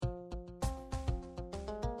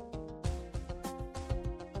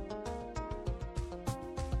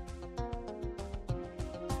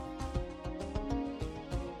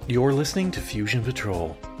You're listening to Fusion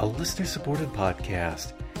Patrol, a listener-supported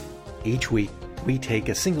podcast. Each week, we take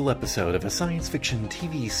a single episode of a science fiction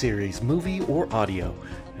TV series, movie, or audio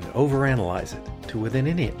and overanalyze it to within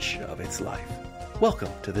an inch of its life.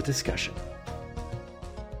 Welcome to the discussion.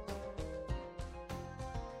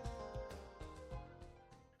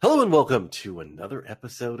 Hello and welcome to another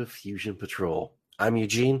episode of Fusion Patrol. I'm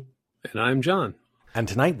Eugene. And I'm John. And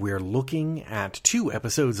tonight we're looking at 2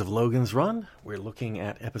 episodes of Logan's Run. We're looking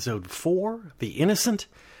at episode 4, The Innocent,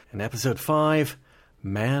 and episode 5,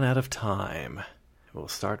 Man Out of Time. We'll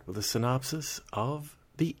start with a synopsis of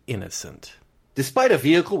The Innocent. Despite a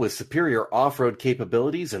vehicle with superior off-road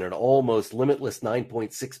capabilities and an almost limitless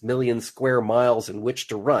 9.6 million square miles in which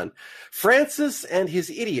to run, Francis and his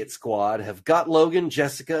idiot squad have got Logan,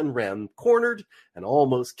 Jessica, and Rem cornered and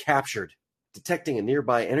almost captured. Detecting a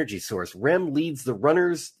nearby energy source, Rem leads the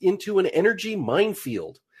runners into an energy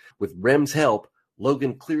minefield. With Rem's help,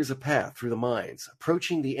 Logan clears a path through the mines,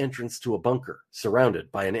 approaching the entrance to a bunker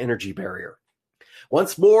surrounded by an energy barrier.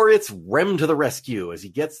 Once more, it's Rem to the rescue as he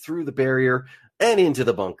gets through the barrier and into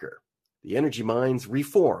the bunker. The energy mines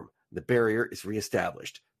reform. The barrier is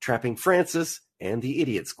reestablished, trapping Francis and the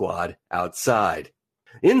idiot squad outside.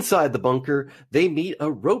 Inside the bunker, they meet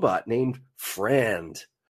a robot named Friend.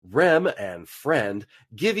 Rem and Friend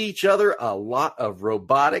give each other a lot of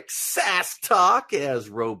robotic sass talk, as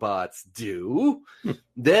robots do.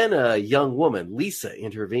 Then a young woman, Lisa,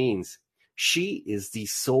 intervenes. She is the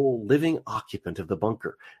sole living occupant of the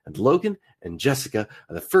bunker, and Logan and Jessica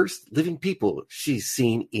are the first living people she's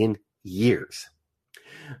seen in years.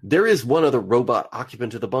 There is one other robot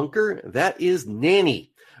occupant of the bunker. That is Nanny,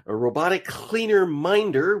 a robotic cleaner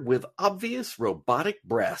minder with obvious robotic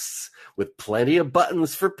breasts, with plenty of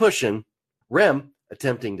buttons for pushing. Rem,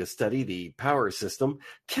 attempting to study the power system,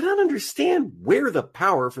 cannot understand where the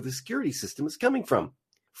power for the security system is coming from.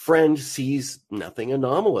 Friend sees nothing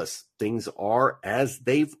anomalous. Things are as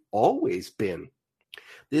they've always been.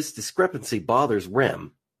 This discrepancy bothers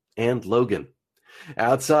Rem and Logan.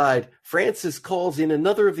 Outside, Francis calls in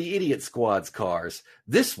another of the idiot squad's cars,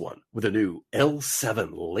 this one with a new L7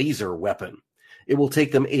 laser weapon. It will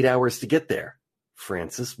take them 8 hours to get there.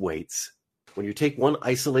 Francis waits. When you take one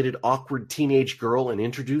isolated, awkward teenage girl and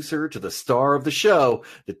introduce her to the star of the show,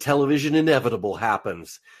 the television inevitable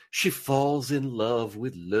happens. She falls in love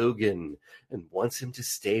with Logan and wants him to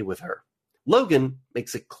stay with her. Logan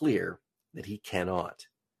makes it clear that he cannot,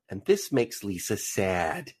 and this makes Lisa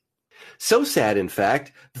sad. So sad, in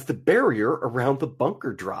fact, that the barrier around the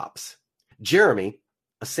bunker drops. Jeremy,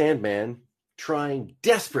 a Sandman trying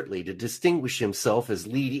desperately to distinguish himself as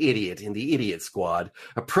lead idiot in the idiot squad,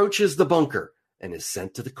 approaches the bunker and is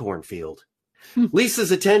sent to the cornfield. Lisa's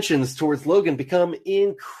attentions towards Logan become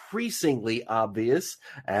increasingly obvious,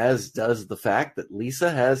 as does the fact that Lisa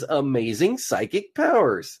has amazing psychic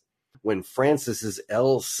powers. When Francis's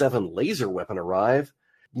L7 laser weapon arrives,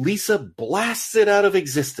 Lisa blasts it out of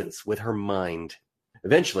existence with her mind.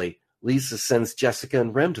 Eventually, Lisa sends Jessica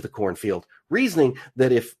and Rem to the cornfield, reasoning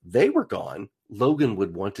that if they were gone, Logan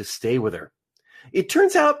would want to stay with her. It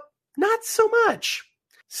turns out, not so much.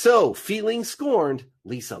 So, feeling scorned,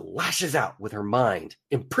 Lisa lashes out with her mind,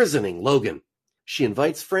 imprisoning Logan. She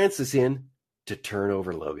invites Francis in to turn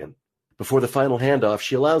over Logan. Before the final handoff,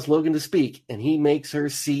 she allows Logan to speak, and he makes her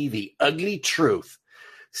see the ugly truth.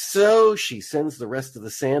 So she sends the rest of the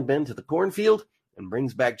Sandmen to the cornfield and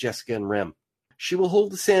brings back Jessica and Rem. She will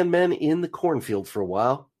hold the Sandmen in the cornfield for a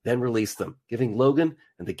while, then release them, giving Logan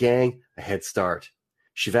and the gang a head start.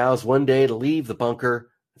 She vows one day to leave the bunker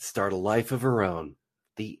and start a life of her own.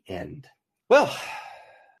 The end. Well,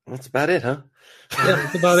 that's about it, huh? Yeah,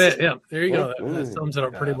 that's about it. Yeah, there you go. That sums it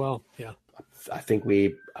up pretty well. Yeah. I think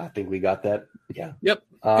we got that. Yeah. Yep.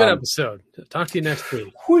 Good episode. Talk to you next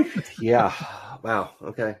week. Yeah. Wow.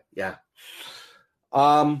 Okay. Yeah.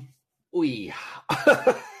 That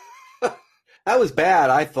was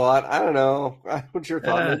bad. I thought. I don't know. What's your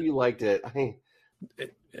thought? Maybe you liked it.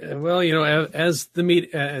 Well, you know, as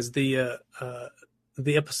the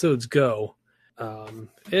episodes go,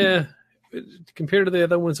 compared to the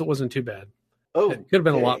other ones, it wasn't too bad. Oh, it could have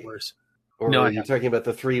been a lot worse. Or no, are you talking about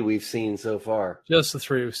the 3 we've seen so far? Just the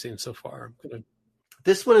 3 we've seen so far.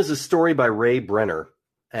 This one is a story by Ray Brenner,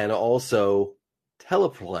 and also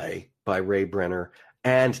teleplay by Ray Brenner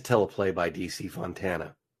and teleplay by DC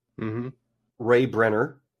Fontana. Mm-hmm. Ray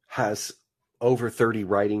Brenner has over 30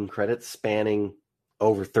 writing credits spanning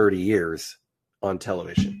over 30 years on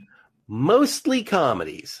television. Mostly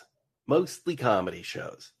comedy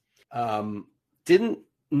shows. Didn't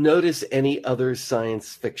notice any other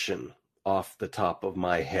science fiction off the top of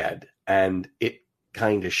my head, and it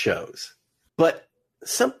kind of shows. But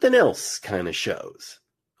something else kind of shows.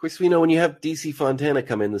 Of course, we know when you have DC Fontana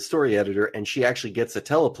come in, the story editor, and she actually gets a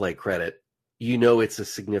teleplay credit, you know it's a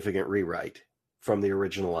significant rewrite from the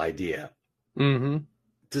original idea. Mm-hmm.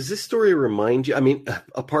 Does this story remind you? I mean,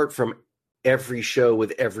 apart from every show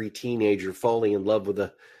with every teenager falling in love with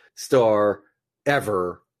a star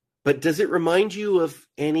ever, but does it remind you of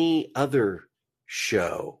any other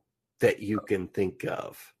show that you can think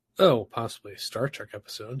of? Oh, possibly a Star Trek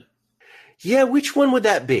episode. Yeah, which one would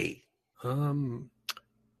that be?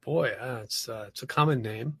 It's a common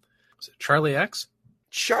name. Is it Charlie X?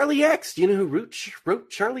 Charlie X. Do you know who wrote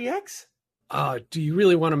Charlie X? Do you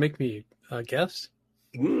really want to make me guess?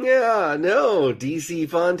 Yeah, no, DC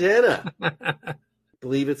Fontana. I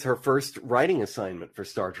believe it's her first writing assignment for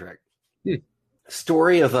Star Trek.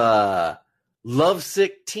 Story of a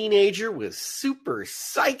lovesick teenager with super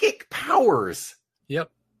psychic powers.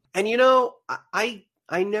 Yep. And you know, I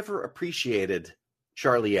never appreciated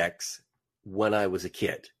Charlie X when I was a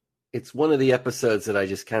kid. It's one of the episodes that I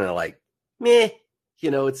just kind of like, meh.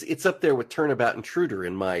 You know, it's up there with Turnabout Intruder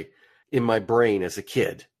in my brain as a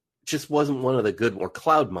kid. It just wasn't one of the good, or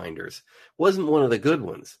Cloudminders wasn't one of the good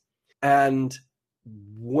ones. And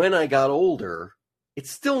when I got older, it's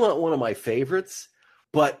still not one of my favorites,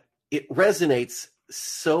 but it resonates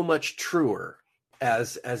so much truer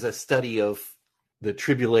as a study of the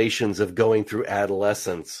tribulations of going through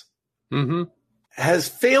adolescence. Mm-hmm. Has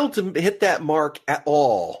failed to hit that mark at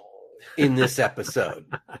all in this episode.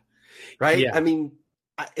 Right? Yeah. I mean,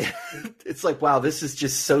 it's like, wow, this is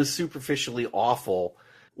just so superficially awful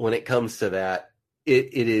when it comes to that.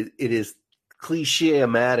 It is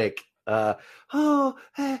cliche-matic. I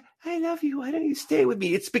love you. Why don't you stay with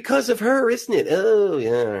me? It's because of her, isn't it? Oh,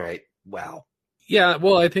 yeah. All right. Wow. Yeah.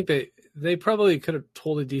 Well, I think they probably could have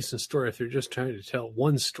told a decent story if they're just trying to tell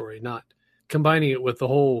one story, not combining it with the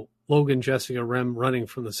whole Logan, Jessica, Rem running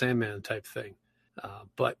from the Sandman type thing.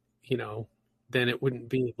 But, you know, then it wouldn't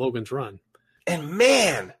be Logan's Run. And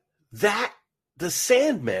man, the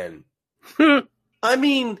Sandman, I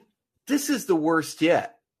mean, this is the worst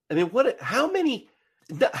yet. I mean, how many?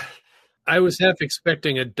 I was half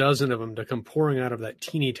expecting a dozen of them to come pouring out of that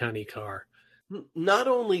teeny tiny car. Not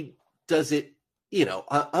only does it, you know,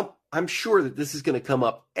 I'm sure that this is going to come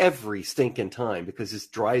up every stinking time because this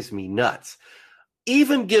drives me nuts.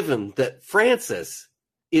 Even given that Francis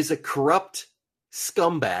is a corrupt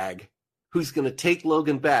scumbag who's going to take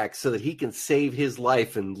Logan back so that he can save his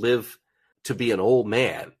life and live to be an old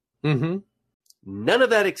man. Mm-hmm. None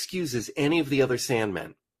of that excuses any of the other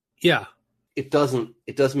Sandmen. Yeah. It doesn't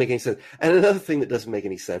make any sense. And another thing that doesn't make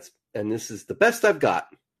any sense, and this is the best I've got,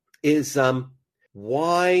 is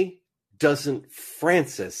why doesn't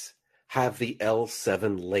Francis have the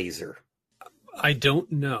L7 laser? I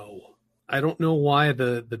don't know. I don't know why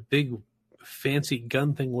the big fancy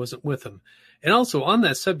gun thing wasn't with him. And also on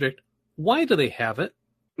that subject, why do they have it?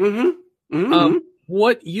 Mm-hmm. Mm-hmm.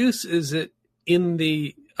 What use is it in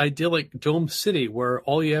the idyllic Dome City where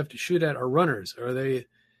all you have to shoot at are runners?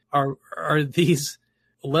 Are these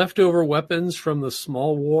leftover weapons from the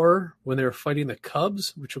Small War when they were fighting the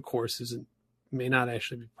Cubs, which of course may not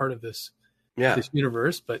actually be part of this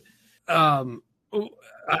universe, but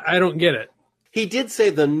I don't get it. He did say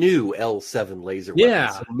the new L7 laser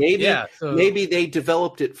weapon. Yeah. So maybe they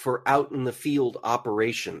developed it for out in the field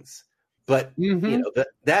operations. But you know,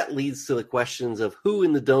 that leads to the questions of who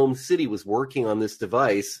in the Dome City was working on this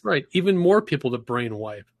device. Right. Even more people to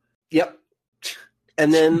brainwipe. Yep.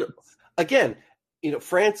 And then again, you know,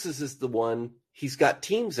 Francis is the one, he's got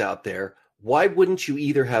teams out there. Why wouldn't you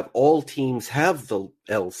either have all teams have the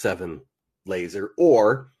L7 laser,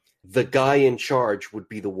 or the guy in charge would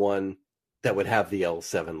be the one that would have the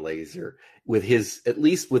L7 laser with at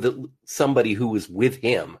least with somebody who was with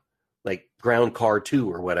him, like Ground Car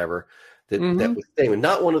 2 or whatever, that was staying, and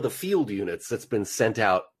not one of the field units that's been sent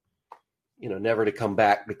out, you know, never to come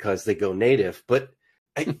back because they go native. But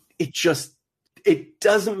it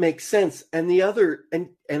doesn't make sense. And the other,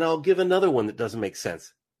 and I'll give another one that doesn't make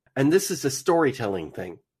sense. And this is a storytelling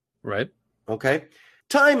thing. Right. Okay.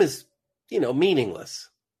 Time is, you know, meaningless,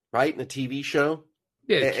 right? In a TV show.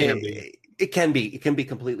 Yeah, it can be. It can be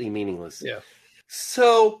completely meaningless. Yeah.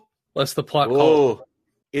 So That's the plot call.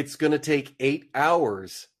 It's going to take 8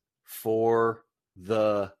 hours for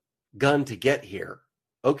the gun to get here.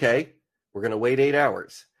 Okay. We're going to wait 8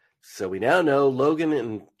 hours. So we now know Logan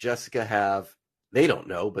and Jessica they don't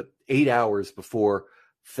know, but 8 hours before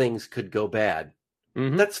things could go bad.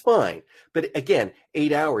 Mm-hmm. That's fine. But again,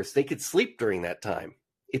 8 hours, they could sleep during that time.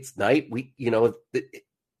 It's night.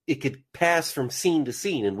 It could pass from scene to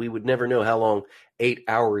scene and we would never know how long 8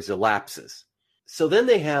 hours elapses. So then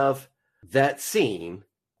they have that scene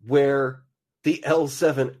where the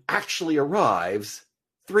L7 actually arrives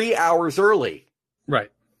 3 hours early.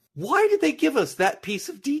 Right. Why did they give us that piece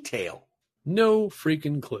of detail? No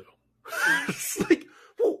freaking clue. It's like,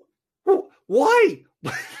 why?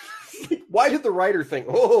 Why did the writer think,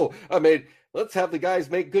 let's have the guys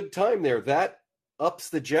make good time there? That ups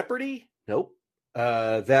the jeopardy? Nope.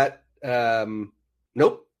 Nope.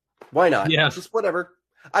 Why not? Yeah. Just whatever.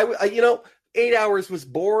 I 8 hours was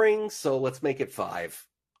boring, so let's make it 5.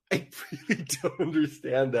 I really don't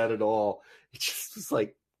understand that at all. It just was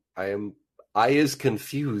like, I is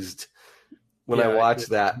confused when I watch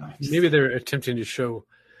that. Maybe they're attempting to show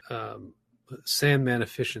Sandman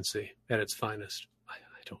efficiency at its finest. I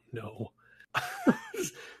don't know.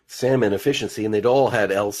 Sandman efficiency, and they'd all had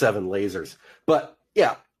L7 lasers. But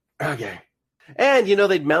yeah, okay. And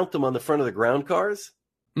they'd mount them on the front of the ground cars,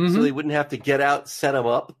 Mm-hmm. so they wouldn't have to get out, set them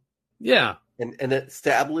up, Yeah. and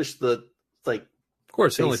establish the Of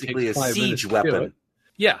course, it only basically takes a 5 minutes siege to do weapon. it.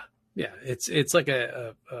 Yeah. It's like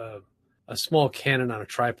a small cannon on a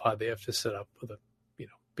tripod they have to set up with a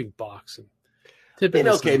big box. And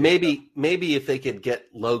typically, maybe if they could get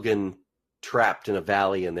Logan trapped in a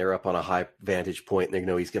valley and they're up on a high vantage point and they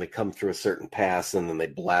know he's going to come through a certain pass and then they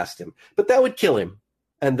blast him, but that would kill him.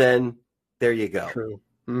 And then there you go. True.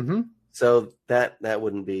 Mm-hmm. So that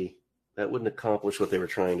wouldn't accomplish what they were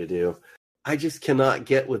trying to do. I just cannot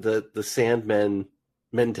get with the Sandmen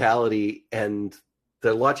mentality and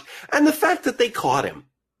the watch and the fact that they caught him.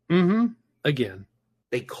 Mm-hmm. Again,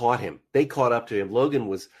 they caught him. They caught up to him. Logan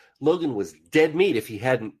was dead meat if he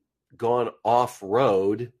hadn't gone off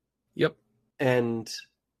road. Yep. And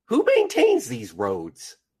who maintains these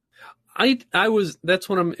roads? That's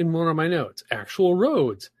what I'm in one of my notes. Actual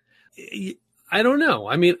roads. I don't know.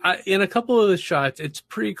 I mean, in a couple of the shots, it's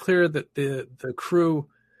pretty clear that the crew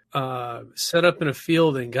set up in a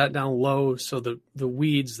field and got down low, so the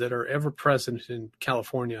weeds that are ever present in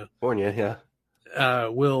California, will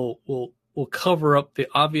cover up the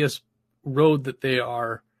obvious road that they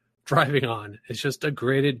are driving on. It's just a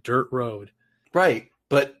graded dirt road, right?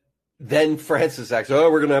 But then Francis acts,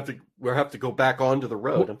 we'll have to go back onto the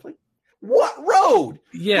road. I'm like, what road?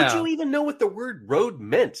 Yeah. Would you even know what the word road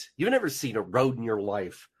meant? You've never seen a road in your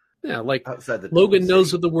life. Yeah, like outside the Logan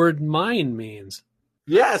knows what the word mine means.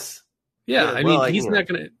 Yes. Yeah, I mean, he's not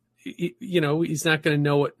going to, he's not going to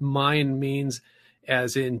know what mine means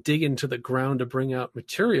as in dig into the ground to bring out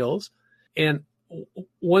materials. And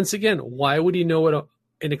once again, why would he know what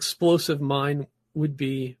an explosive mine would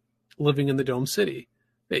be living in the Dome City?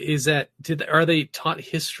 Are they taught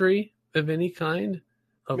history of any kind?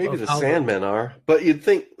 Maybe the Sandmen are, but you'd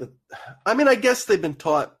think, I guess they've been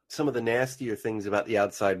taught some of the nastier things about the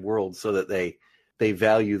outside world so that they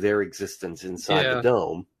value their existence inside the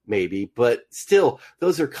dome, maybe. But still,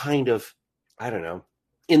 those are kind of, I don't know.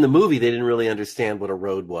 In the movie, they didn't really understand what a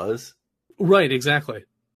road was. Right, exactly.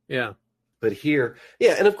 Yeah. But here,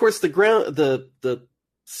 and of course the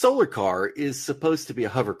solar car is supposed to be a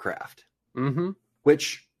hovercraft,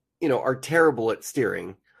 which, are terrible at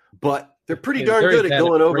steering, but they're pretty darn good at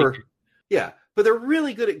going over. Yeah, but they're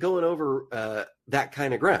really good at going over that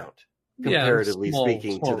kind of ground, comparatively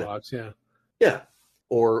speaking, small to the rocks. Yeah,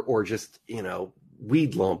 or just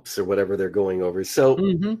weed lumps or whatever they're going over. So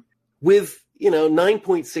with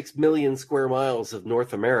 9.6 million square miles of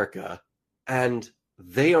North America, and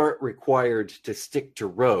they aren't required to stick to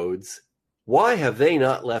roads, why have they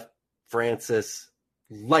not left Francis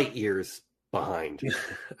light years behind?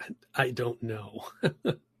 I don't know.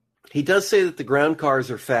 He does say that the ground cars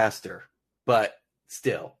are faster, but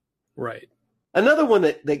still. Right. Another one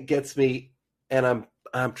that gets me, and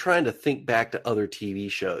I'm trying to think back to other TV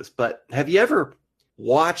shows, but have you ever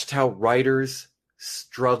watched how writers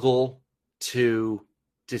struggle to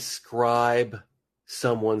describe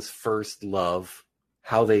someone's first love,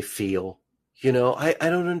 how they feel? I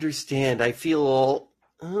don't understand. I feel all,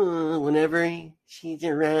 whenever she's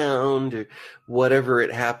around or whatever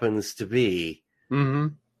it happens to be. Mm-hmm.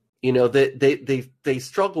 They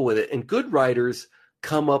struggle with it, and good writers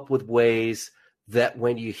come up with ways that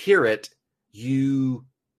when you hear it, you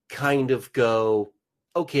kind of go,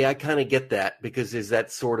 okay, I kind of get that, because there's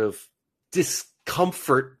that sort of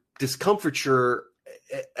discomforture,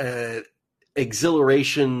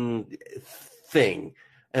 exhilaration thing.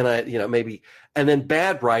 And maybe, and then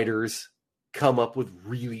bad writers come up with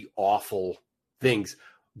really awful things.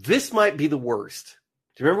 This might be the worst.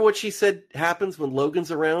 Do you remember what she said happens when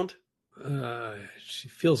Logan's around? She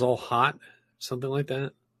feels all hot, something like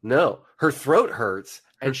that. No, her throat hurts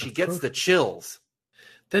and she gets the chills.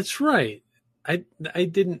 That's right. I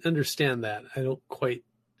didn't understand that. I don't quite.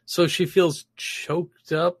 So she feels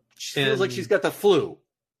choked up She feels like she's got the flu.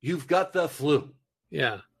 You've got the flu.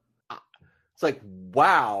 Yeah. It's like,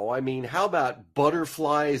 wow. I mean, how about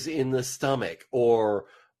butterflies in the stomach or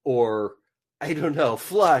I don't know,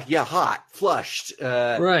 hot, flushed.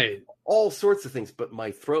 Right. All sorts of things, but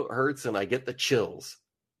my throat hurts and I get the chills.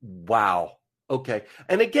 Wow. Okay.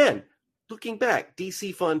 And again, looking back,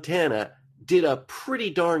 DC Fontana did a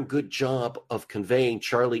pretty darn good job of conveying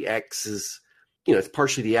Charlie X's, it's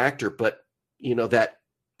partially the actor, but, that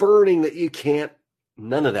burning that you can't,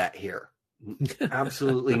 none of that here.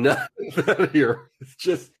 Absolutely none of that here.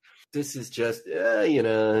 This is just,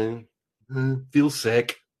 feel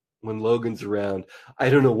sick when Logan's around. I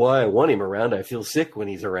don't know why I want him around. I feel sick when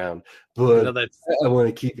he's around, but I want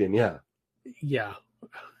to keep him. Yeah. Yeah.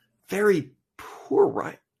 Very poor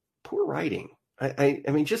writing. I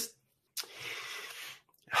mean, just,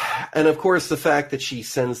 and of course the fact that she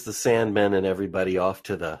sends the Sandmen and everybody off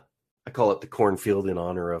to I call it the cornfield in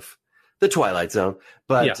honor of the Twilight Zone,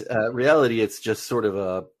 but reality, it's just sort of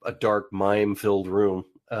a dark mime-filled room.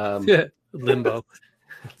 Limbo.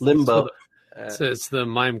 So it's the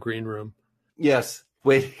mime green room. Yes,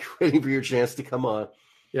 waiting for your chance to come on.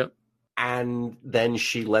 Yep. And then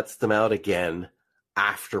she lets them out again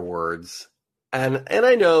afterwards. And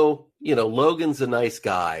I know, Logan's a nice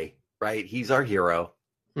guy, right? He's our hero.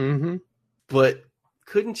 Mm-hmm. But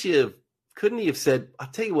couldn't he have said, I'll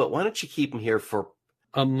tell you what, why don't you keep him here for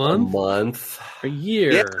a month? A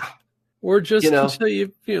year? Yeah. Or just until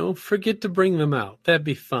you forget to bring them out. That'd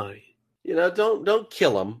be fine. Don't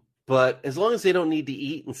kill them. But as long as they don't need to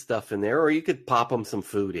eat and stuff in there, or you could pop them some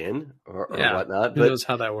food in or whatnot. Who knows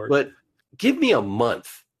how that works. But give me a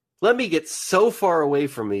month. Let me get so far away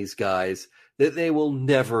from these guys that they will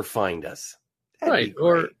never find us. Right.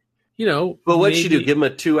 Or, But what'd she do? Give them a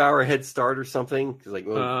 2-hour head start or something? Like,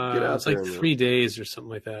 get out it's like 3 days or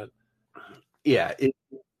something like that. Yeah.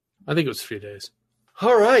 I think it was 3 days.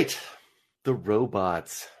 All right. The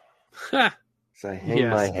robots. Ha! So I hang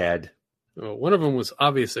my head. Oh, one of them was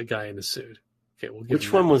obviously a guy in a suit. Okay, we'll give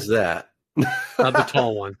Which one was that? The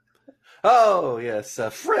tall one. Oh, yes.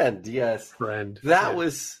 Friend, yes. Friend. That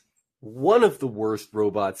was one of the worst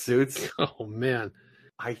robot suits. Oh, man.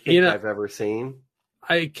 I think I've ever seen.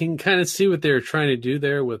 I can kind of see what they're trying to do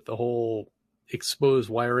there with the whole exposed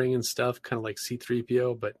wiring and stuff, kind of like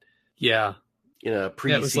C-3PO, but yeah. In a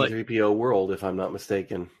pre-C-3PO world, if I'm not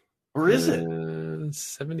mistaken. Or is it?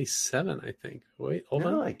 77, I think. Wait, hold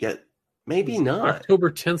on. Maybe not.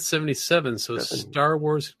 October 10th, 77. So Star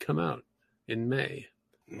Wars had come out in May.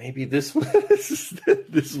 Maybe this was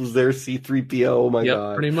their C-3PO. Oh my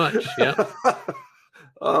God. Pretty much. Yeah.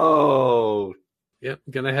 Oh. Yep.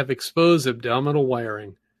 Gonna have exposed abdominal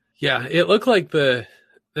wiring. Yeah. It looked like the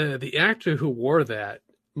actor who wore that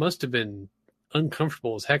must have been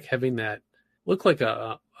uncomfortable as heck having that. Looked like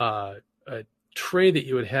a tray that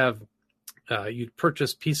you would have. You'd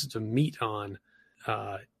purchase pieces of meat on.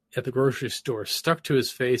 At the grocery store, stuck to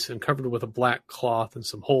his face and covered with a black cloth and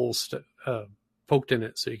some holes poked in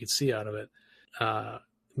it so you could see out of it.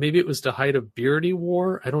 Maybe it was to hide a beard he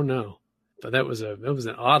wore. I don't know, but that was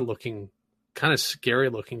an odd looking, kind of scary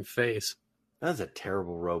looking face. That's a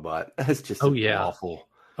terrible robot. That's just awful.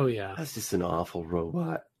 Oh yeah, that's just an awful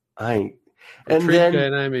robot. And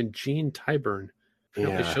I'm in Gene Tyburn.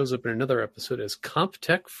 Apparently shows up in another episode as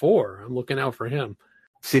CompTech 4. I'm looking out for him.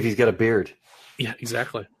 See if he's got a beard. Yeah,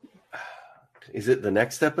 exactly. Is it the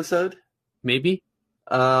next episode? Maybe.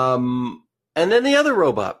 And then the other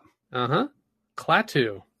robot.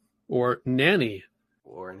 Klaatu, or Nanny.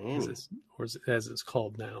 Or Nanny. Or as it's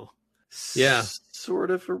called now. Yeah.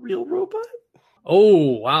 Sort of a real robot?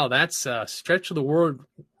 Oh, wow. That's a stretch of the word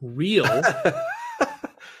real.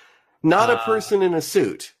 Not a person in a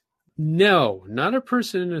suit. No, not a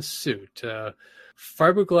person in a suit.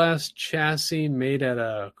 Fiberglass chassis made at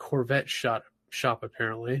a Corvette shop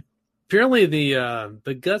apparently. Apparently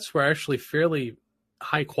the guts were actually fairly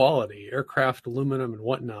high quality, aircraft aluminum and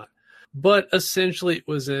whatnot. But essentially it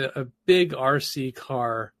was a big RC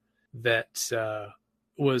car that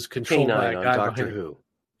was controlled by a guy behind Who.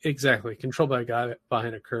 Exactly, controlled by a guy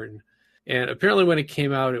behind a curtain. And apparently when it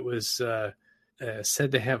came out, it was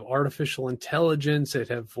said to have artificial intelligence, it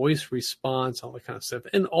had voice response, all that kind of stuff.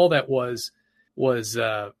 And all that was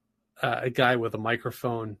a guy with a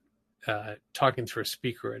microphone talking through a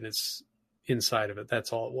speaker, and it's inside of it.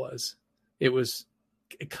 That's all it was. It was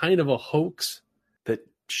kind of a hoax that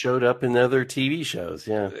showed up in other TV shows.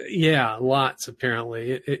 Yeah, lots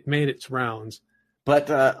apparently. It made its rounds. But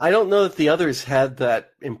I don't know if the others had that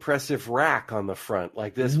impressive rack on the front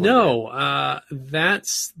like this one. No,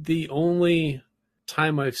 that's the only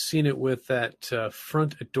time I've seen it with that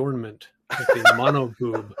front adornment, like the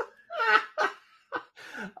monoboob.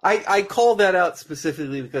 I called that out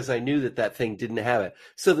specifically because I knew that thing didn't have it.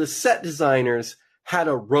 So the set designers had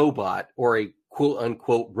a robot or a quote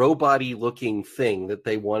unquote robot-y looking thing that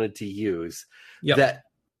they wanted to use that,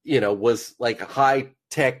 was like a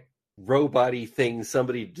high-tech robot-y thing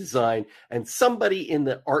somebody designed, and somebody in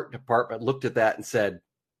the art department looked at that and said,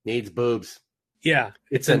 needs boobs. Yeah.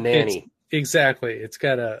 It's a nanny. Exactly. It's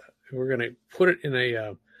got we're going to put it in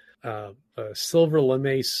a silver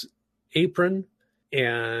lamaze apron,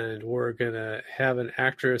 and we're going to have an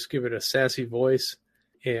actress give it a sassy voice,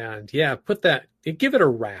 and give it a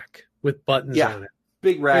rack with buttons on it.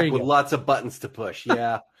 Big rack with lots of buttons to push.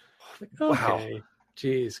 Yeah. Okay. Wow.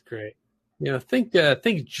 Jeez, great. Think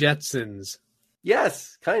Jetsons.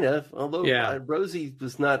 Yes, kind of. Although Rosie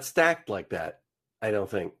was not stacked like that, I don't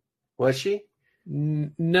think. Was she?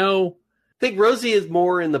 No. I think Rosie is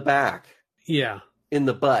more in the back. Yeah. In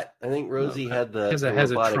the butt. I think Rosie had the has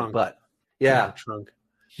robotic a trunk. butt. Yeah. Trunk.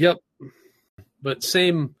 Yep. But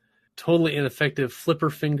same totally ineffective flipper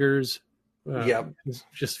fingers.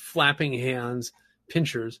 Just flapping hands,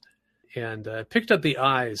 pinchers, and picked up the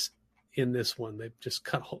eyes in this one. They just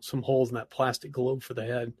cut some holes in that plastic globe for the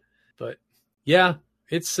head. But yeah,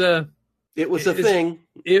 it was a thing.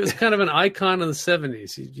 It was kind of an icon of the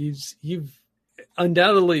 70s. You've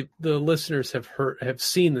undoubtedly, the listeners have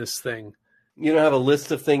seen this thing. You don't have a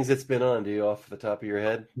list of things it's been on, do you, off the top of your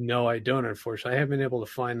head? No, I don't, unfortunately. I haven't been able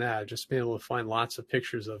to find that. I've just been able to find lots of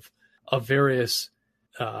pictures of various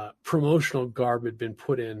promotional garb had been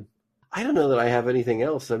put in. I don't know that I have anything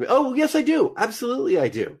else. I mean, yes, I do. Absolutely, I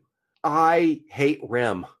do. I hate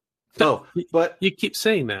Rem. But you keep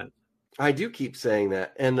saying that. I do keep saying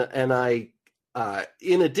that, and I,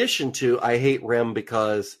 in addition to, I hate Rem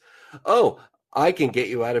because, I can get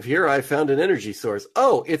you out of here. I found an energy source.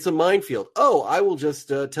 Oh, it's a minefield. Oh, I will just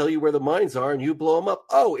tell you where the mines are and you blow them up.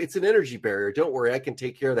 Oh, it's an energy barrier. Don't worry, I can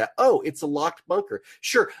take care of that. Oh, it's a locked bunker.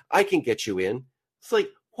 Sure, I can get you in. It's like,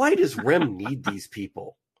 why does Rem need these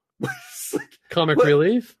people? Comic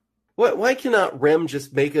relief? Why cannot Rem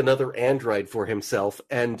just make another android for himself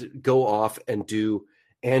and go off and do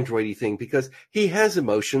androidy thing? Because he has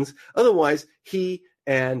emotions. Otherwise, he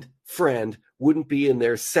and Friend wouldn't be in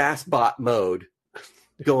their SassBot mode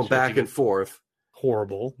going back and forth.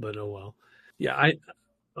 Horrible, but oh well. Yeah,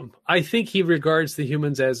 I think he regards the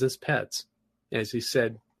humans as his pets, as he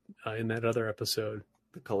said in that other episode.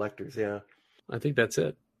 The collectors, yeah. I think that's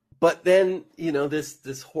it. But then,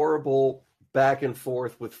 this horrible back and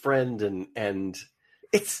forth with Friend and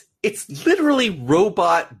it's literally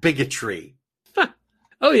robot bigotry.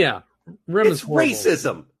 Oh yeah. Rem is horrible.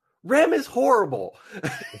 Racism. Rem is horrible.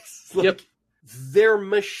 Yep. They're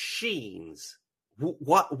machines.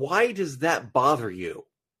 Why does that bother you?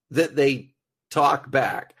 That they talk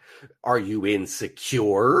back? Are you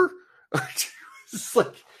insecure? It's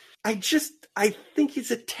like, I think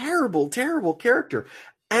he's a terrible, terrible character.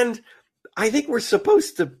 And I think we're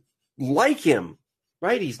supposed to like him,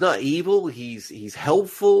 right? He's not evil. He's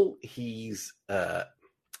helpful. He's the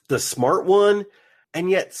smart one. And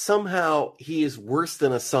yet somehow he is worse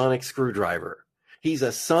than a sonic screwdriver. He's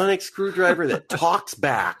a sonic screwdriver that talks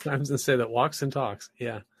back. I was going to say that walks and talks.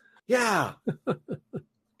 Yeah. Yeah.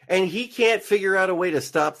 And he can't figure out a way to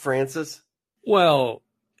stop Francis. Well,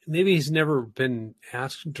 maybe he's never been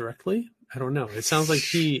asked directly. I don't know. It sounds like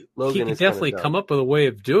he could definitely come up with a way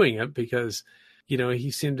of doing it because,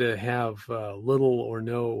 he seemed to have little or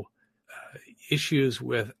no issues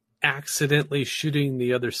with accidentally shooting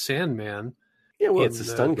the other Sandman. Yeah, well, it's a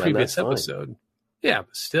stun gun. Previous episode. Yeah,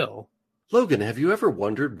 but still. Logan, have you ever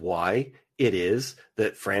wondered why it is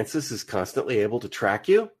that Francis is constantly able to track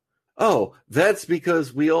you? Oh, that's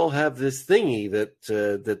because we all have this thingy that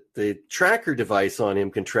the tracker device on him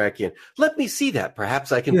can track you. Let me see that.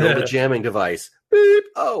 Perhaps I can build a jamming device. Beep.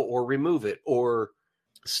 Oh, or remove it, or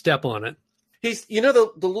step on it. He's,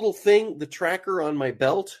 the little thing, the tracker on my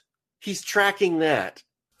belt. He's tracking that.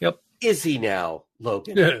 Yep. Is he now,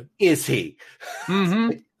 Logan? Is he?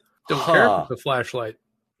 Mm-hmm. Don't care if it's a flashlight.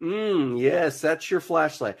 Yes, that's your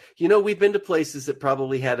flashlight. We've been to places that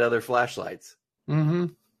probably had other flashlights. Mm-hmm.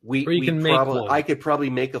 I could probably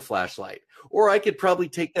make a flashlight, or I could probably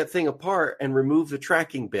take that thing apart and remove the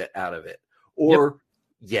tracking bit out of it. Or,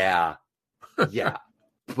 yeah.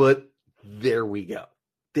 But there we go.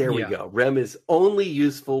 We go. Rem is only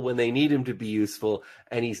useful when they need him to be useful,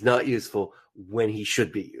 and he's not useful when he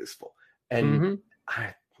should be useful. And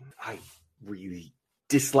I really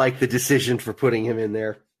dislike the decision for putting him in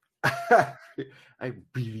there. I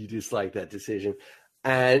really dislike that decision.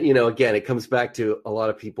 And, again, it comes back to a lot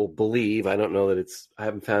of people believe, I don't know that I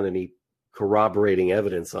haven't found any corroborating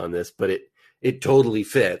evidence on this, but it totally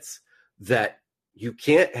fits that you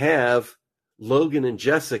can't have Logan and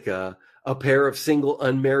Jessica, a pair of single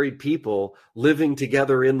unmarried people living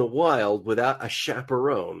together in the wild without a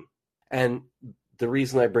chaperone. And the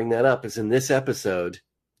reason I bring that up is in this episode,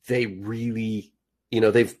 they really,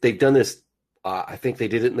 they've done this. I think they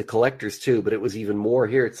did it in The Collectors too, but it was even more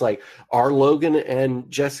here. It's like, are Logan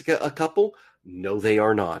and Jessica a couple? No, they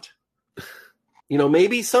are not.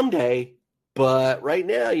 Maybe someday, but right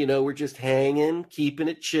now, we're just hanging, keeping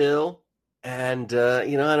it chill. And, I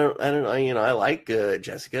like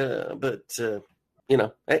Jessica, but,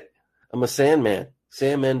 hey, I'm a Sandman.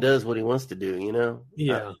 Sandman does what he wants to do,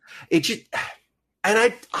 Yeah. It just,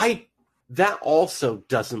 and that also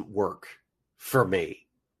doesn't work for me.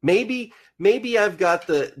 Maybe I've got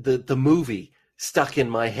the movie stuck in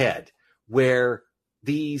my head where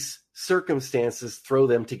these circumstances throw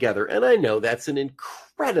them together. And I know that's an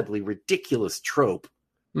incredibly ridiculous trope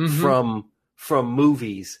from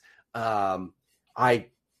movies that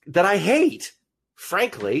I hate,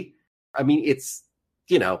 frankly. I mean, it's,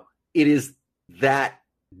 it is that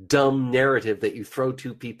dumb narrative that you throw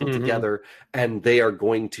two people together and they are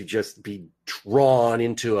going to just be drawn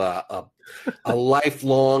into a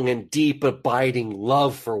lifelong and deep abiding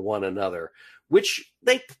love for one another, which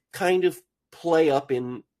they kind of play up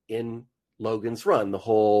in Logan's Run, the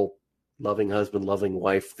whole loving husband, loving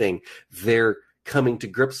wife thing. They're coming to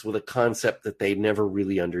grips with a concept that they never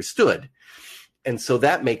really understood. And so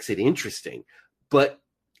that makes it interesting. But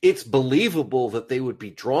it's believable that they would be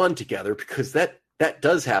drawn together because that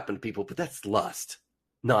does happen to people, but that's lust,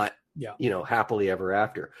 not, happily ever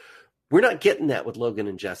after. We're not getting that with Logan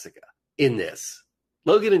and Jessica in this.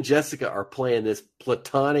 Logan and Jessica are playing this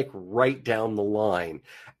platonic right down the line.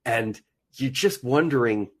 And you're just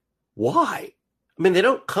wondering why. I mean, they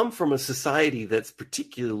don't come from a society that's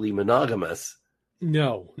particularly monogamous.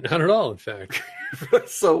 No, not at all, in fact.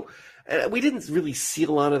 So we didn't really see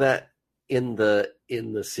a lot of that in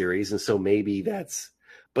the series. And so maybe that's,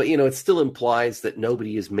 but it still implies that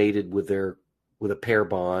nobody is mated with a pair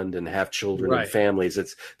bond and have children and families.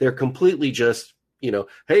 They're completely just,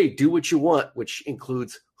 hey, do what you want, which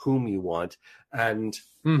includes whom you want. And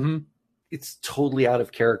it's totally out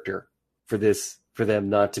of character for them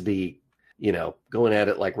not to be, going at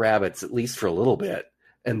it like rabbits, at least for a little bit.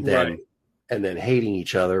 And then, and then hating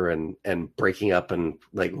each other and breaking up and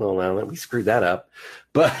like, well, now we screwed that up.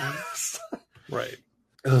 But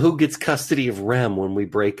who gets custody of Rem when we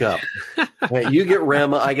break up? Right, you get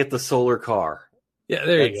Rem, I get the solar car. Yeah,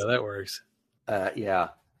 there you go. That works. Yeah.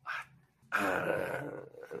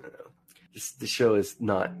 The show is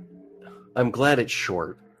not. I'm glad it's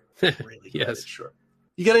short. Really glad it's short.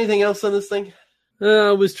 You got anything else on this thing?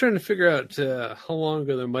 I was trying to figure out how long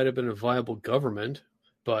ago there might have been a viable government,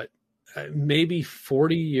 but maybe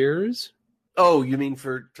 40 years. Oh, you mean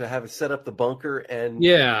to have set up the bunker and?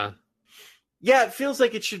 Yeah. Yeah, it feels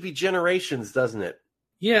like it should be generations, doesn't it?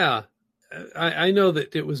 Yeah. I know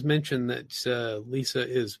that it was mentioned that Lisa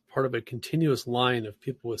is part of a continuous line of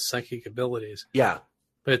people with psychic abilities. Yeah.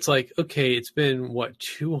 But it's like, okay, it's been,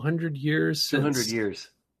 200 years? 200 years.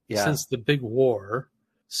 Yeah. Since the big war.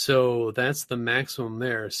 So that's the maximum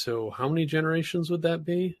there. So how many generations would that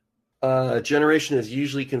be? Generation is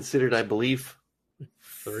usually considered, I believe,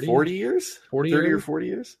 30? 40 years? 30 or 40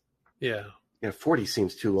 years? Yeah. Yeah, 40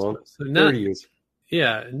 seems too long. So 30 years.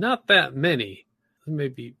 Yeah, not that many.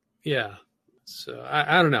 Maybe, yeah. So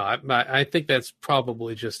I don't know. I think that's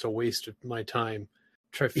probably just a waste of my time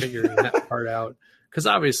try figuring that part out. Because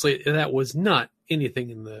obviously that was not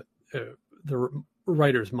anything in the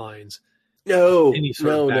writer's minds. No. In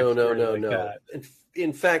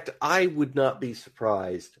fact, I would not be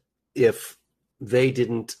surprised if they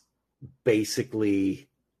didn't basically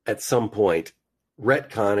at some point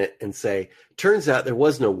retcon it and say, turns out there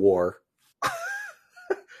was no war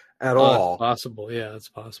at all. It's possible. Yeah, it's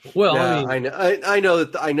possible. Well, yeah, I know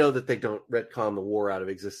that they don't retcon the war out of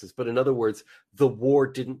existence, but in other words, the war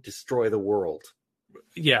didn't destroy the world.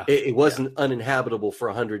 Yeah. It wasn't uninhabitable for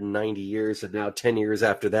 190 years, and now 10 years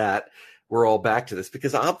after that, we're all back to this,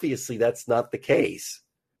 because obviously that's not the case.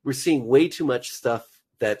 We're seeing way too much stuff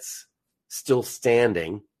that's still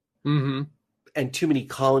standing, and too many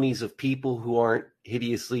colonies of people who aren't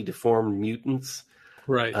hideously deformed mutants.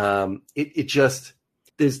 Right. It just,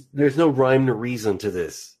 there's no rhyme or reason to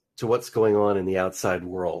this, to what's going on in the outside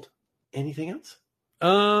world. Anything else?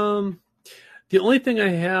 The only thing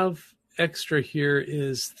I have extra here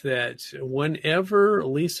is that whenever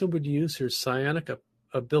Lisa would use her psionic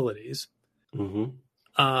abilities, the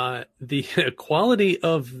quality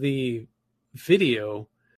of the video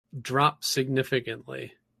dropped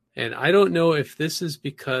significantly. And I don't know if this is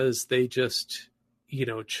because they just,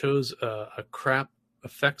 chose a crap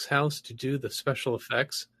effects house to do the special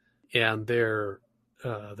effects, and their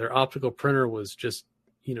optical printer was just,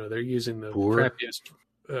 they're using the Poor.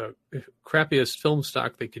 crappiest film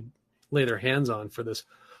stock they could lay their hands on for this.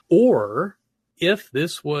 Or if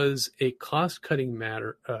this was a cost-cutting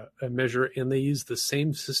measure, and they used the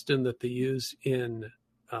same system that they use in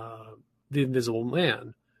The Invisible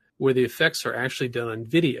Man, where the effects are actually done on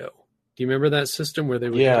video. Do you remember that system where they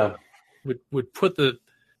would would put the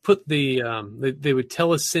they would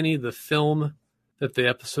telecine the film that the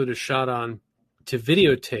episode is shot on to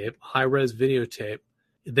videotape, high-res videotape.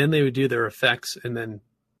 Then they would do their effects and then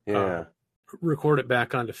record it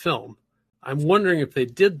back onto film. I'm wondering if they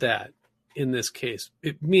did that in this case.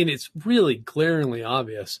 It's really glaringly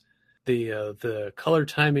obvious. The color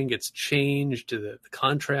timing gets changed, the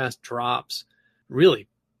contrast drops. Really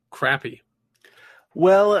crappy.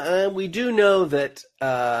 Well, we do know that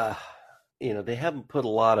they haven't put a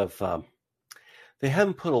lot of time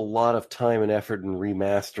and effort in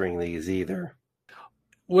remastering these either.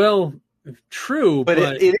 Well, true, but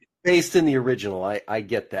it is based in the original. I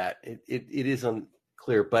get that. It is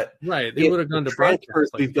unclear, but right, they would have gone to transfers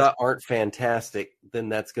we've got aren't fantastic. Then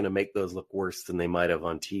that's going to make those look worse than they might have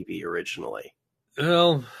on TV originally.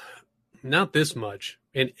 Well, not this much,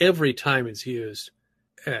 and every time it's used,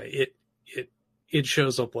 it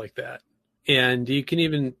shows up like that, and you can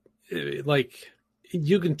even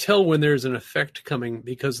you can tell when there's an effect coming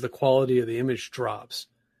because the quality of the image drops,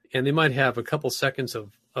 and they might have a couple seconds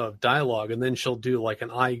of dialogue, and then she'll do like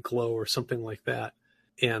an eye glow or something like that,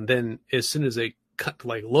 and then as soon as they cut to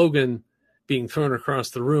like Logan being thrown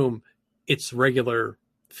across the room, it's regular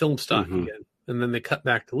film stock again, and then they cut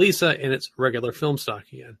back to Lisa and it's regular film stock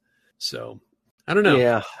again. So I don't know.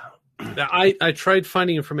 Yeah, I tried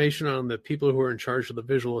finding information on the people who are in charge of the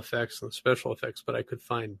visual effects and the special effects, but I could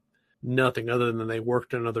find nothing other than they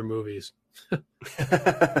worked in other movies.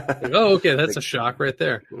 Okay, that's a shock right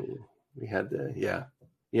there. We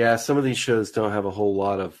had some of these shows don't have a whole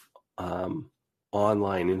lot of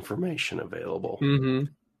online information available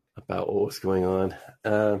about what was going on.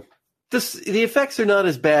 The effects are not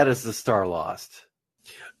as bad as the Star Lost.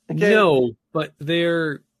 Okay? No, but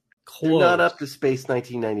they're close. They're not up to Space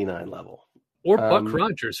 1999 level. Or Buck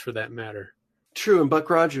Rogers, for that matter. True, and Buck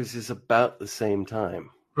Rogers is about the same time.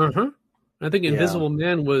 I think Invisible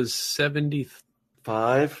Man was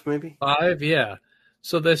 75, maybe? 5, yeah.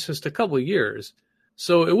 So that's just a couple of years.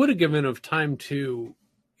 So it would have given enough time to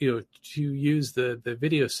use the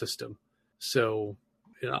video system. So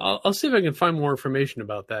I'll see if I can find more information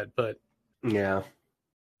about that. But yeah,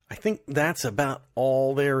 I think that's about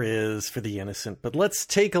all there is for The Innocent. But let's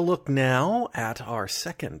take a look now at our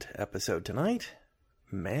second episode tonight,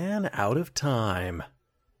 Man Out of Time.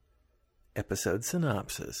 Episode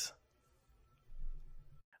synopsis.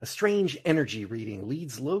 A strange energy reading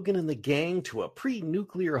leads Logan and the gang to a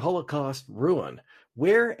pre-nuclear Holocaust ruin,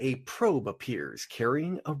 where a probe appears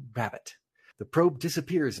carrying a rabbit. The probe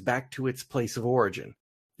disappears back to its place of origin,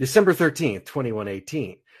 December 13th,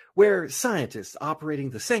 2118, where scientists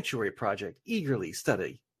operating the Sanctuary Project eagerly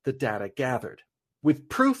study the data gathered. With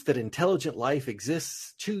proof that intelligent life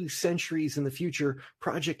exists 2 centuries in the future,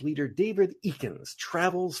 project leader David Eakins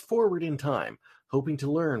travels forward in time, hoping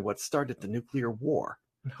to learn what started the nuclear war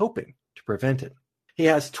and hoping to prevent it. He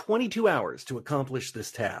has 22 hours to accomplish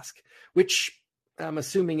this task, which I'm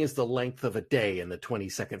assuming is the length of a day in the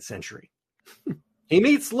 22nd century. He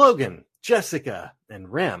meets Logan, Jessica, and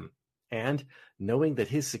Rem, and, knowing that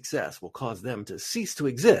his success will cause them to cease to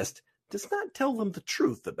exist, does not tell them the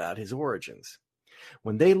truth about his origins.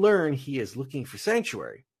 When they learn he is looking for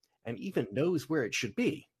Sanctuary, and even knows where it should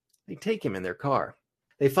be, they take him in their car.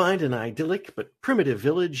 They find an idyllic but primitive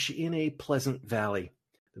village in a pleasant valley.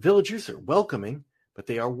 The villagers are welcoming, but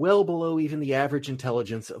they are well below even the average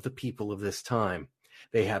intelligence of the people of this time.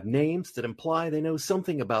 They have names that imply they know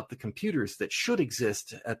something about the computers that should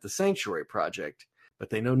exist at the Sanctuary Project,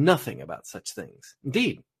 but they know nothing about such things.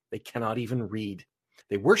 Indeed, they cannot even read.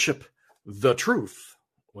 They worship the truth,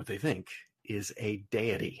 what they think is a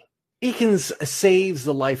deity. Eakins saves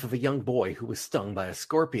the life of a young boy who was stung by a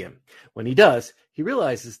scorpion. When he does, he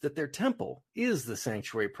realizes that their temple is the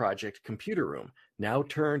Sanctuary Project computer room, now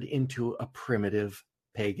turned into a primitive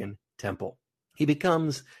pagan temple. He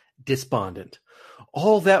becomes despondent.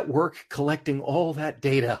 All that work collecting all that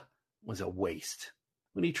data was a waste.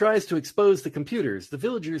 When he tries to expose the computers, the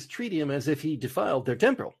villagers treat him as if he defiled their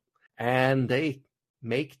temple, and they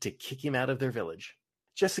make to kick him out of their village.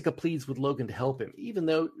 Jessica pleads with Logan to help him, even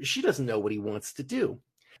though she doesn't know what he wants to do.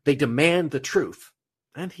 They demand the truth,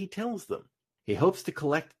 and he tells them. He hopes to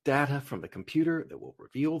collect data from the computer that will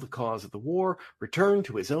reveal the cause of the war, return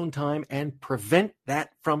to his own time, and prevent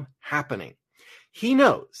that from happening. He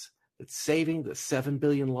knows that saving the 7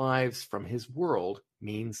 billion lives from his world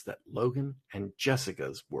means that Logan and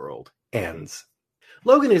Jessica's world ends.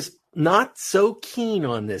 Logan is not so keen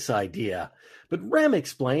on this idea, but Rem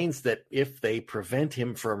explains that if they prevent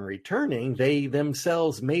him from returning, they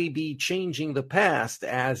themselves may be changing the past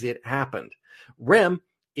as it happened. Rem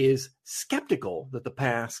is skeptical that the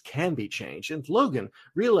past can be changed, and Logan,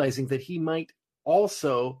 realizing that he might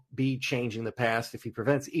also be changing the past if he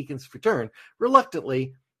prevents Eakin's return,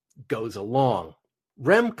 reluctantly goes along.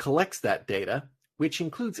 Rem collects that data, which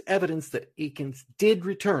includes evidence that Eakins did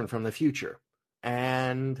return from the future,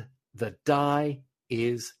 and the die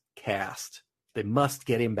is cast. They must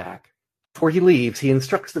get him back. Before he leaves, he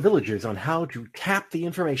instructs the villagers on how to tap the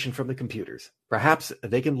information from the computers. Perhaps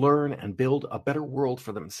they can learn and build a better world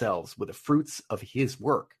for themselves with the fruits of his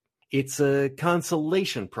work. It's a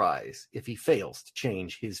consolation prize if he fails to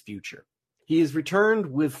change his future. He is returned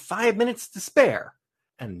with 5 minutes to spare,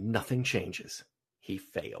 and nothing changes. He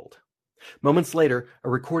failed. Moments later, a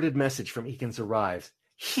recorded message from Eakins arrives.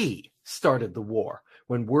 He started the war.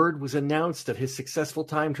 When word was announced of his successful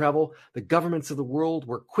time travel, the governments of the world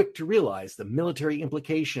were quick to realize the military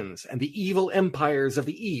implications, and the evil empires of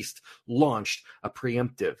the East launched a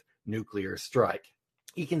preemptive nuclear strike.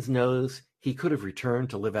 Eakins knows he could have returned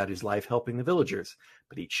to live out his life helping the villagers,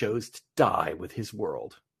 but he chose to die with his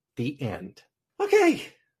world. The end. Okay.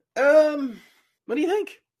 What do you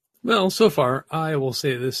think? Well, so far, I will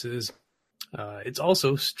say this is, it's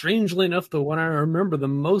also, strangely enough, the one I remember the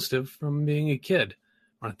most of from being a kid.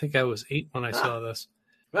 I think I was 8 when I saw this.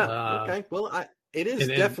 Well, okay. Well, it is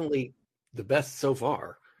definitely the best so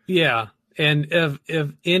far. Yeah. And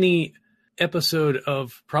if any episode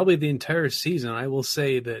of probably the entire season, I will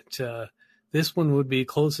say that this one would be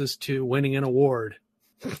closest to winning an award.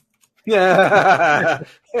 Yeah.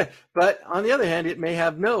 But on the other hand, it may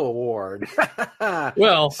have no award.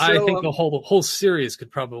 Well, so, I think the whole series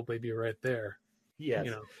could probably be right there. Yes.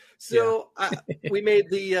 You know. So we make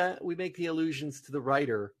the allusions to the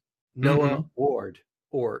writer Noah Ward,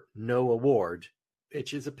 or Noah Ward,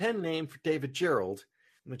 which is a pen name for David Gerrold,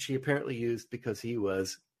 which he apparently used because he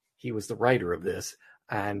was the writer of this,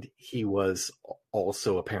 and he was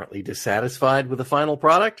also apparently dissatisfied with the final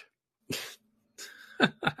product.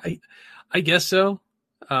 I guess so.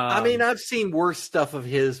 I mean, I've seen worse stuff of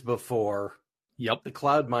his before. Yep. The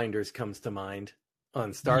Cloudminders comes to mind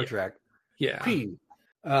on Star Trek. Yeah.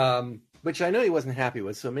 Which I know he wasn't happy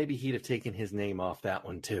with, so maybe he'd have taken his name off that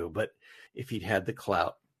one too. But if he'd had the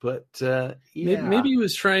clout, maybe he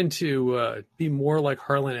was trying to be more like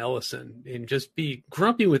Harlan Ellison and just be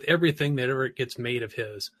grumpy with everything that ever gets made of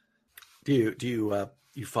his. Do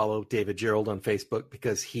you follow David Gerrold on Facebook,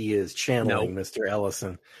 because he is channeling Mr.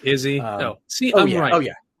 Ellison? Is he? No. See, I'm right. Oh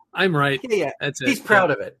yeah, I'm right. Yeah, that's it. He's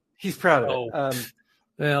proud of it. He's proud of it.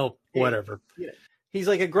 Well, whatever. Yeah. He's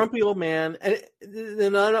like a grumpy old man, and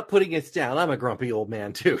I'm not putting it down. I'm a grumpy old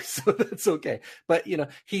man too, so that's okay. But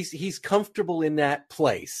he's comfortable in that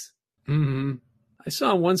place. Mm-hmm. I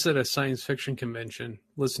saw him once at a science fiction convention.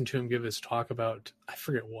 Listened to him give his talk about, I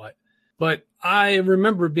forget what, but I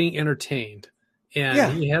remember being entertained,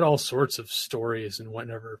 and he had all sorts of stories and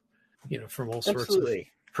whatever, from all sorts of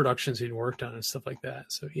productions he'd worked on and stuff like that.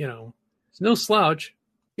 So it's no slouch.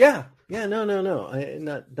 Yeah. No. I'm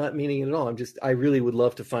not meaning it at all. I really would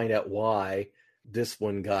love to find out why this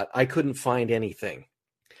one I couldn't find anything.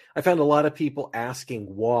 I found a lot of people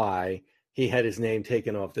asking why he had his name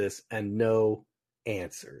taken off this, and no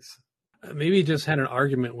answers. Maybe he just had an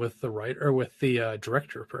argument with the writer or with the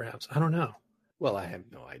director, perhaps. I don't know. Well, I have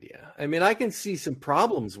no idea. I mean, I can see some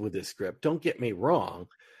problems with this script. Don't get me wrong,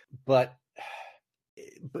 but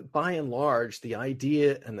by and large, the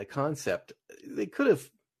idea and the concept, they could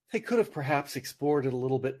have perhaps explored it a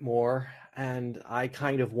little bit more. And I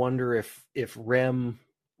kind of wonder if Rem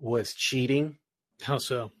was cheating. How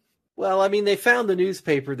so? Well, I mean, they found the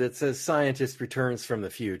newspaper that says scientist returns from the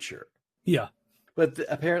future. Yeah. But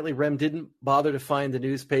apparently Rem didn't bother to find the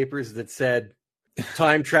newspapers that said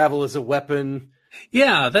time travel is a weapon.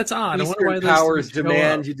 Yeah, that's odd. Eastern I wonder why powers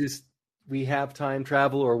demand we have time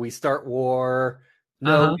travel, or we start war.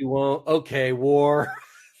 No, we won't. Okay, war.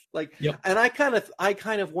 And I kind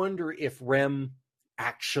of wonder if Rem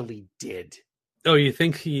actually did. Oh, you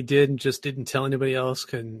think he did and just didn't tell anybody else?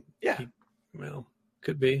 Yeah.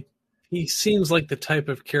 Could be. He seems like the type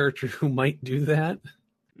of character who might do that.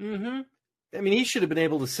 Mm-hmm. I mean, he should have been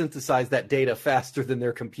able to synthesize that data faster than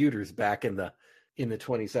their computers back in the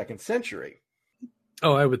 22nd century.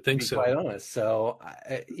 Oh, I would to think be so. quite honest. So,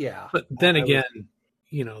 yeah. But then I again,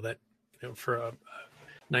 for a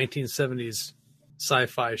 1970s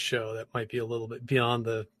sci-fi show, that might be a little bit beyond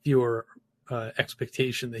the viewer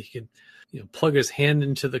expectation that he could, plug his hand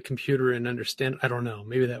into the computer and understand. I don't know.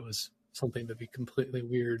 Maybe that was something that'd be completely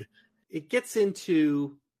weird. It gets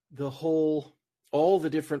into all the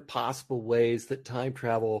different possible ways that time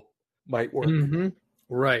travel might work. Mm-hmm.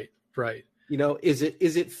 Right. Is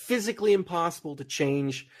it physically impossible to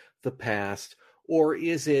change the past, or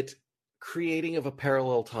is it creating of a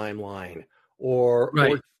parallel timeline, or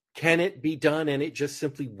can it be done and it just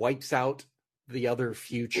simply wipes out the other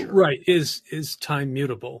future? Right. Is time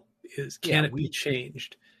mutable? Can it be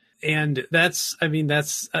changed? And that's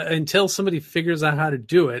until somebody figures out how to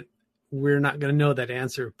do it, we're not going to know that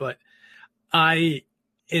answer. But and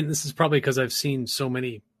this is probably because I've seen so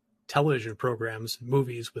many television programs,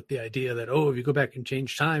 movies with the idea that, if you go back and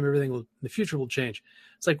change time, the future will change.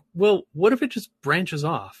 It's like, well, what if it just branches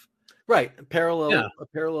off? Right. A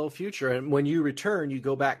parallel future. And when you return, you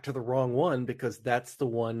go back to the wrong one because that's the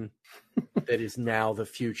one that is now the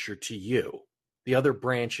future to you. The other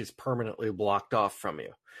branch is permanently blocked off from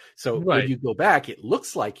you. So when you go back, it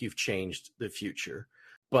looks like you've changed the future.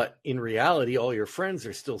 But in reality, all your friends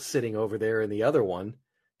are still sitting over there in the other one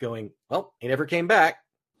going, well, he never came back.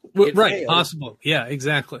 Right. Failed. Possible. Yeah,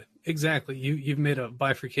 exactly. You've made a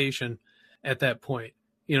bifurcation at that point.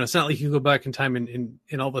 It's not like you go back in time and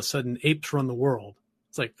all of a sudden apes run the world.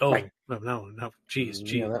 It's like, no. Geez.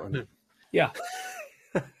 Yeah.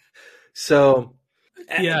 So,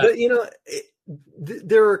 yeah. But,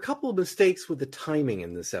 there are a couple of mistakes with the timing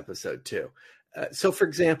in this episode too. So, for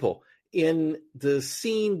example, in the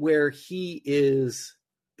scene where he is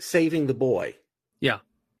saving the boy,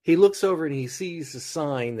 he looks over and he sees a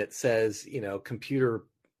sign that says, computer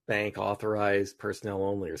bank authorized personnel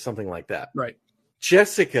only or something like that. Right.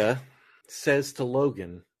 Jessica says to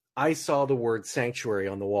Logan, I saw the word sanctuary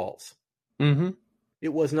on the walls. Mm-hmm.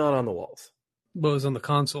 It was not on the walls. But it was on the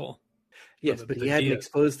console. Yes, but he hadn't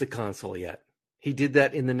exposed the console yet. He did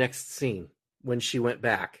that in the next scene when she went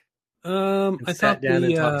back. I sat down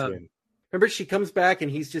and talked to him. Remember, she comes back and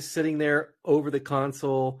he's just sitting there over the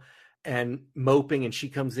console and moping, and she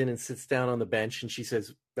comes in and sits down on the bench and she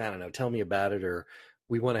says, I don't know, tell me about it, or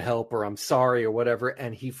we want to help, or I'm sorry, or whatever.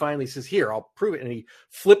 And he finally says, here, I'll prove it. And he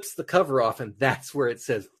flips the cover off, and that's where it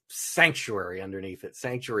says Sanctuary underneath it,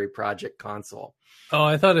 Sanctuary Project Console. Oh,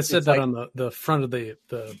 I thought it said that on the front of the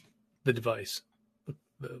device,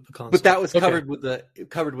 the console. But that was covered with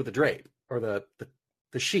the drape or the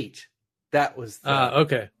sheet. That was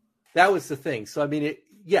okay. That was the thing. So I mean,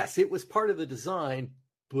 it was part of the design,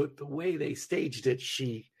 but the way they staged it,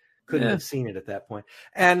 she couldn't have seen it at that point.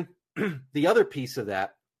 And the other piece of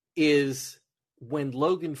that is when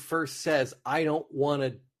Logan first says, I don't want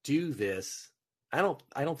to do this. I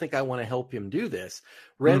don't think I want to help him do this.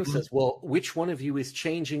 Rem says, well, which one of you is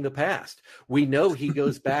changing the past? We know he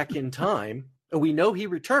goes back in time. We know he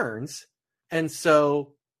returns. And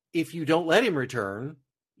so if you don't let him return,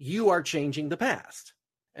 you are changing the past.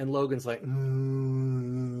 And Logan's like,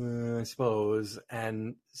 I suppose.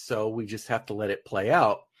 And so we just have to let it play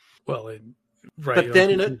out. Well, right. But then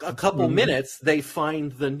in a couple minutes, they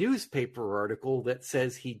find the newspaper article that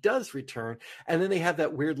says he does return. And then they have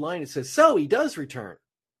that weird line that says, so he does return.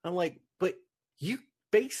 I'm like, but you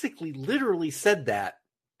basically literally said that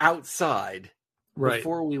outside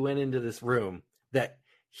before we went into this room, that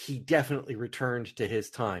he definitely returned to his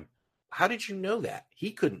time. How did you know that?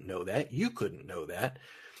 He couldn't know that. You couldn't know that.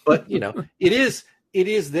 But, it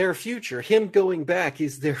is their future. Him going back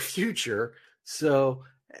is their future. So,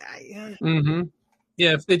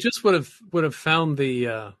 if they just would have found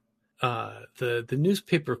the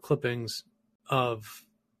newspaper clippings of,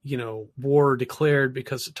 war declared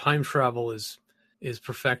because time travel is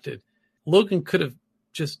perfected, Logan could have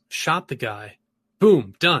just shot the guy.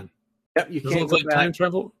 Boom, done. Yep, you can't go back. Time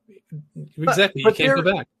travel. Exactly, you can't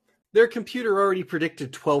go back. Their computer already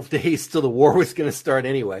predicted 12 days till the war was going to start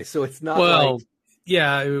anyway, so it's not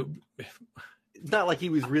it's not like he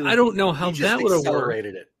was really. I don't know how that would have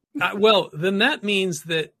accelerated it. Well, then that means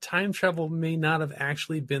that time travel may not have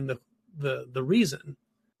actually been the reason.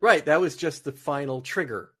 Right, that was just the final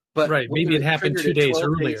trigger. But maybe it happened 2 days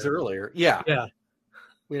earlier. Yeah.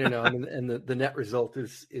 We don't know, and the net result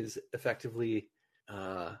is effectively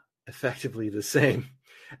the same.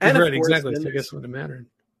 And right, exactly. So I guess it wouldn't have mattered.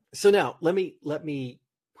 So now let me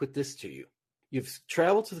put this to you. You've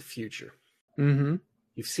traveled to the future. Mm-hmm.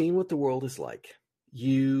 You've seen what the world is like.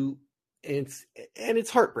 It's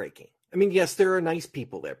heartbreaking. I mean, yes, there are nice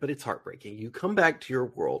people there, but it's heartbreaking. You come back to your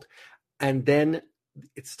world, and then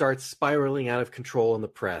it starts spiraling out of control in the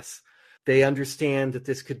press. They understand that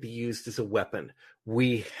this could be used as a weapon.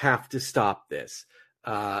 We have to stop this.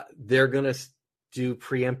 They're going to do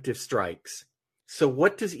preemptive strikes. So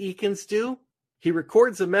what does Eakins do? He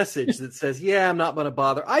records a message that says, yeah, I'm not going to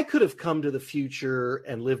bother. I could have come to the future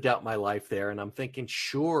and lived out my life there. And I'm thinking,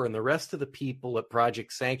 sure. And the rest of the people at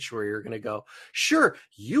Project Sanctuary are going to go, sure,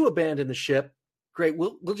 you abandon the ship. Great.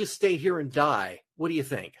 We'll just stay here and die. What do you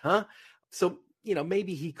think? Huh? So,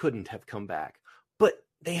 maybe he couldn't have come back, but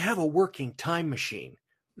they have a working time machine.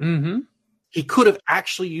 Mm-hmm. He could have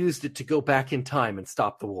actually used it to go back in time and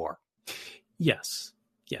stop the war. Yes.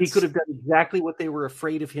 He could have done exactly what they were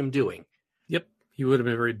afraid of him doing. Yep. He would have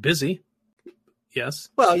been very busy. Yes.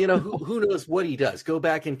 Well, who knows what he does? Go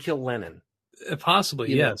back and kill Lenin.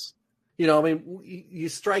 Possibly, yes. You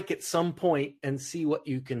strike at some point and see what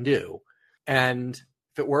you can do. And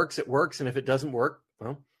if it works, it works. And if it doesn't work,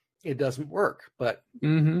 well, it doesn't work. But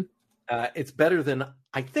it's better than,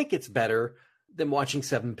 I think it's better than watching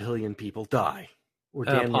 7 billion people die. Or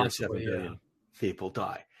damn near 7 billion people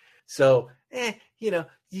die. So,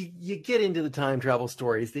 you get into the time travel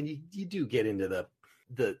stories, then you do get into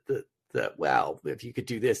the well, if you could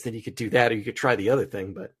do this, then you could do that, or you could try the other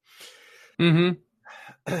thing. But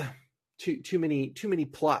too many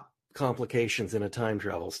plot complications in a time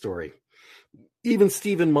travel story. Even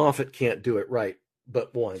Stephen Moffat can't do it right,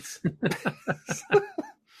 but once.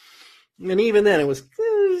 And even then, it was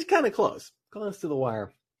kind of close to the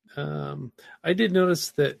wire. I did notice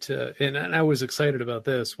that, and I was excited about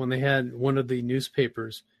this when they had one of the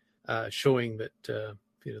newspapers showing that the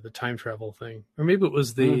time travel thing, or maybe it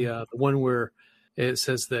was the one where it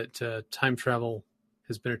says that time travel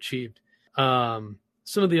has been achieved. Some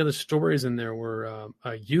of the other stories in there were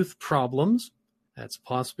youth problems. That's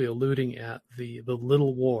possibly alluding at the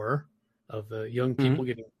little war of the young people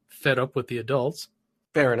getting fed up with the adults.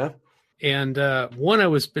 Fair enough. And one I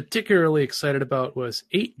was particularly excited about was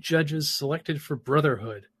 8 judges selected for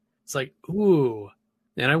Brotherhood. It's like, ooh.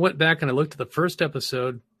 And I went back and I looked at the first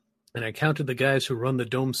episode and I counted the guys who run the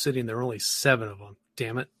Dome City, and there are only 7 of them.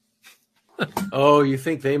 Damn it. Oh, you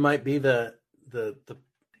think they might be the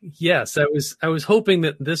Yes, I was hoping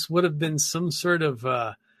that this would have been some sort of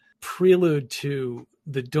prelude to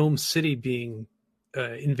the Dome City being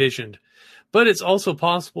envisioned. But it's also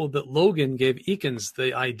possible that Logan gave Eakins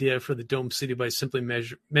the idea for the Dome City by simply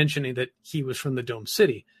mentioning that he was from the Dome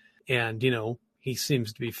City. And, he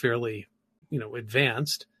seems to be fairly,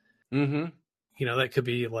 advanced. Mm-hmm. That could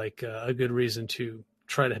be like a good reason to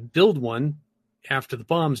try to build one after the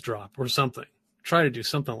bombs drop or something. Try to do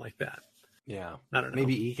something like that. Yeah. I don't know.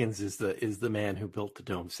 Maybe Eakins is the man who built the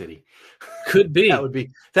Dome City. Could be.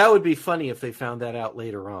 that would be funny if they found that out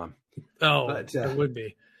later on. Oh, but, it would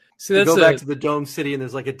be. See, that's go back to the Dome City, and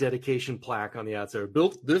there's like a dedication plaque on the outside.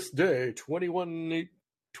 Built this day,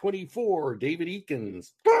 21/24, David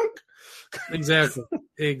Eakins.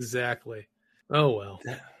 Exactly. Oh, well.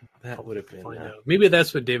 That would have been. Maybe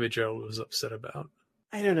that's what David Gerrold was upset about.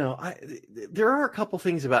 I don't know. There are a couple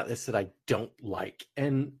things about this that I don't like.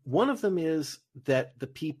 And one of them is that the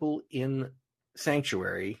people in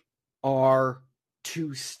Sanctuary are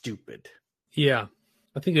too stupid. Yeah.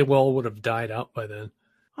 I think they would have died out by then.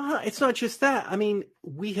 It's not just that. I mean,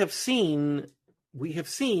 we have seen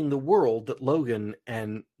the world that Logan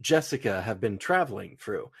and Jessica have been traveling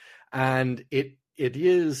through, and it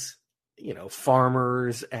is,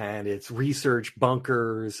 farmers, and it's research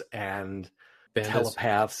bunkers and bandits.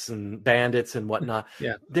 Telepaths and bandits and whatnot.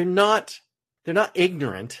 Yeah, they're not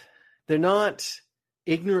ignorant. They're not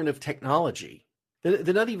ignorant of technology.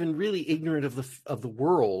 They're not even really ignorant of the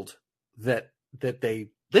world that they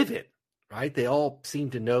live in. Right? They all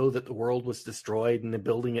seem to know that the world was destroyed and they're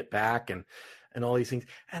building it back and all these things.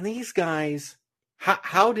 And these guys,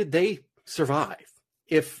 how did they survive?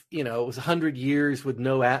 If, it was 100 years with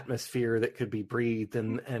no atmosphere that could be breathed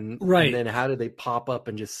and right. And then how did they pop up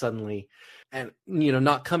and just suddenly and,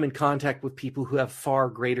 not come in contact with people who have far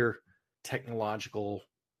greater technological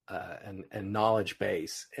and knowledge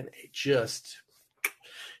base. And it just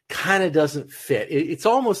kind of doesn't fit. It's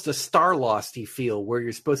almost a Star Lost-y feel where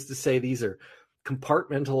you're supposed to say these are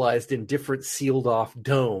compartmentalized in different sealed off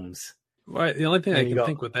domes. Right. The only thing I can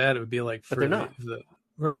think with that, it would be like for they're not. the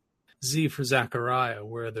Z for Zachariah,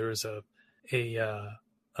 where there's a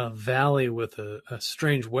valley with a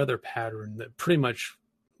strange weather pattern that pretty much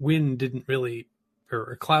wind didn't really,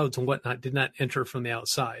 or clouds and whatnot did not enter from the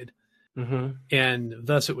outside. Mm-hmm. And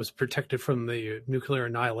thus it was protected from the nuclear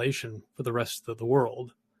annihilation for the rest of the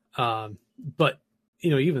world. But,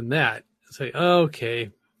 even that, say,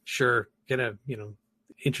 okay, sure, get a,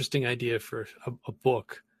 interesting idea for a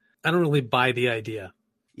book. I don't really buy the idea.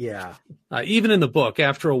 Yeah. Even in the book,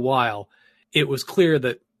 after a while, it was clear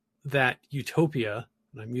that utopia,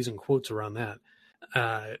 and I'm using quotes around that,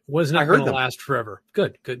 was not going to last forever.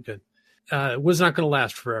 Good. Was not going to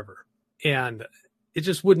last forever. And it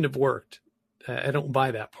just wouldn't have worked. I don't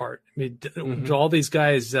buy that part. I mean, do all these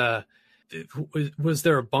guys, was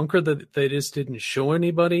there a bunker that they just didn't show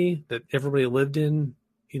anybody that everybody lived in,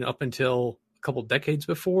 up until a couple decades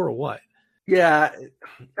before, or what? Yeah,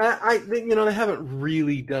 I think, they haven't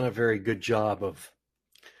really done a very good job of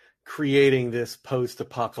creating this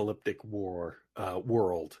post-apocalyptic world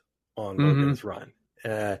on Logan's Run.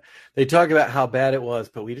 They talk about how bad it was,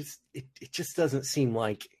 but it just doesn't seem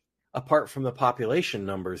like, apart from the population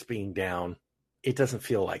numbers being down, it doesn't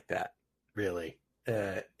feel like that, really.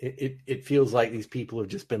 It feels like these people have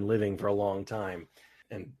just been living for a long time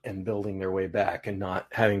and building their way back and not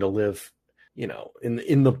having to live,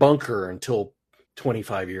 in the bunker until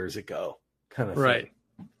 25 years ago, kind of thing. Right.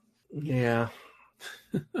 Yeah.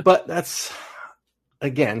 But that's,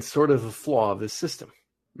 again, sort of a flaw of this system.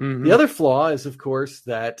 Mm-hmm. The other flaw is, of course,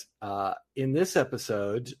 that in this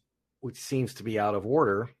episode, which seems to be out of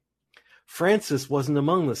order, Francis wasn't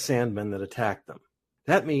among the Sandmen that attacked them.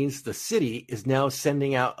 That means the city is now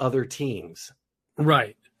sending out other teams.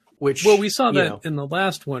 Right. Which, we saw that in the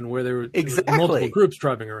last one where there were multiple groups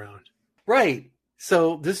driving around. Right.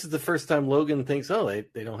 So this is the first time Logan thinks, they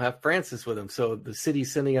don't have Francis with him. So the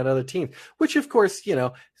city's sending out other teams, which of course,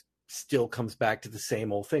 still comes back to the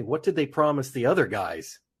same old thing. What did they promise the other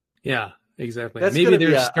guys? Yeah, exactly. That's maybe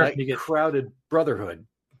they're starting to get crowded brotherhood.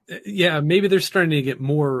 Yeah, maybe they're starting to get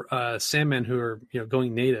more Sandmen who are,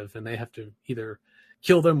 going native, and they have to either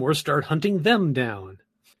kill them or start hunting them down.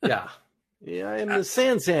 Yeah. Yeah, I am the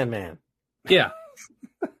Sandman. Yeah,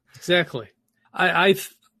 exactly. The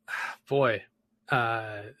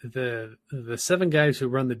 7 guys who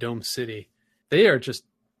run the Dome City, they are just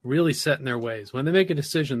really set in their ways. When they make a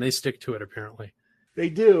decision, they stick to it, apparently. They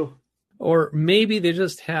do. Or maybe they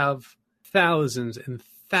just have thousands and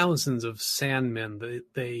thousands of Sandmen that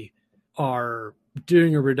they are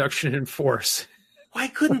doing a reduction in force. Why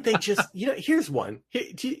couldn't they just, here's one.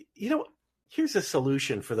 Here's a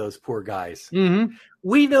solution for those poor guys. Mm-hmm.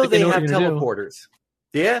 We know they have teleporters.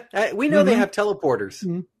 Yeah, we know they have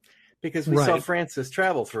teleporters because we saw Francis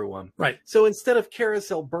travel through one. Right. So instead of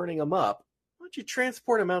Carousel burning them up, why don't you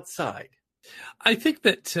transport them outside? I think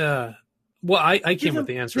that, I came with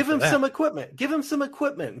the answer. Give him some equipment. Give him some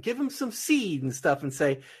equipment. Give him some seed and stuff and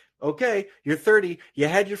say, okay, you're 30. You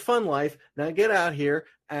had your fun life. Now get out here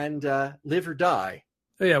and live or die.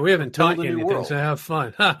 Oh, yeah, we haven't taught you anything, so have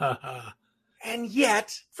fun. And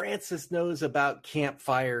yet, Francis knows about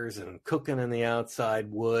campfires and cooking in the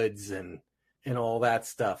outside woods and all that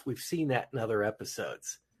stuff. We've seen that in other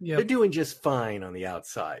episodes. Yep. They're doing just fine on the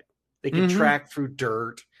outside. They can track through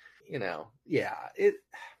dirt. Yeah.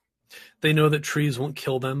 They know that trees won't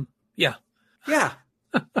kill them. Yeah. Yeah.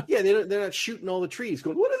 Yeah, they're not shooting all the trees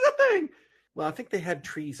going, what is that thing? Well, I think they had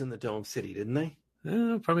trees in the Dome City, didn't they?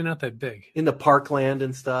 Probably not that big. In the parkland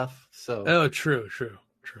and stuff. So. Oh, true.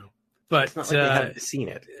 But it's not like they haven't seen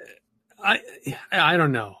it. I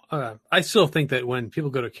don't know. I still think that when people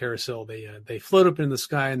go to Carousel, they float up in the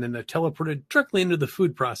sky and then they're teleported directly into the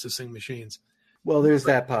food processing machines. Well, there's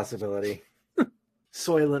that possibility.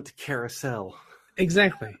 Soylent Carousel.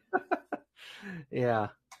 Exactly. Yeah.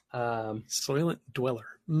 Soylent Dweller.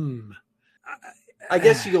 I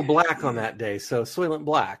guess you go black on that day, so Soylent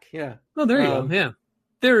Black. Yeah. Oh, there you go. Yeah.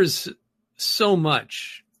 There's so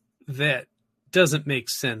much that doesn't make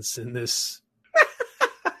sense in this.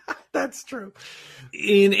 That's true.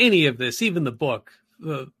 In any of this, even the book,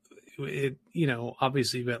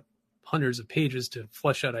 obviously you've got hundreds of pages to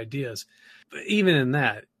flesh out ideas. But even in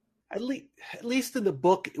that, at least in the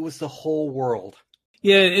book, it was the whole world.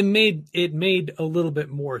 Yeah, it made a little bit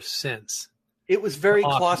more sense. It was very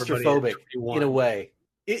claustrophobic in a way.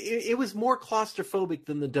 It was more claustrophobic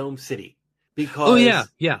than the Dome City because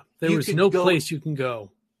there was no place you can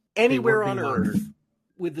go anywhere on Earth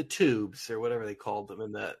with the tubes or whatever they called them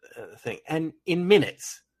in the thing, and in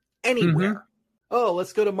minutes, anywhere. Mm-hmm. Oh,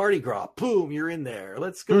 let's go to Mardi Gras. Boom, you're in there.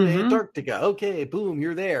 Let's go to Antarctica. Okay, boom,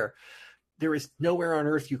 you're there. There is nowhere on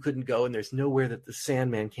Earth you couldn't go, and there's nowhere that the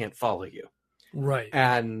Sandman can't follow you. Right.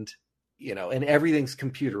 And, and everything's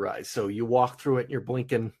computerized. So you walk through it and you're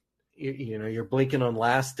blinking, you're blinking on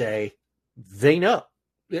last day. They know.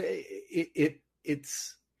 It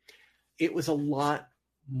was a lot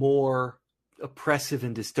more oppressive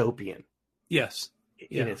and dystopian. Yes.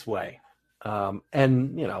 In its way. And,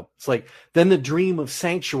 it's like, then the dream of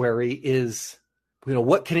Sanctuary is,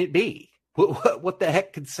 what can it be? what the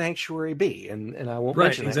heck could Sanctuary be? And I won't Right,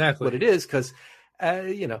 mention exactly. what it is because,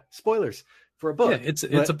 spoilers for a book. Yeah,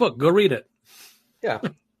 it's a book. Go read it. Yeah.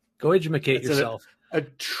 Go educate yourself.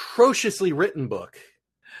 Atrociously written book.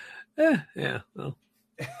 Yeah. Well,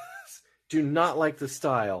 do not like the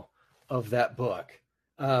style of that book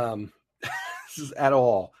at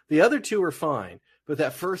all. The other two are fine, but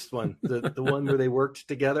that first one, the one where they worked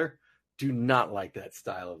together, do not like that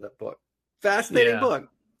style of that book. Fascinating book.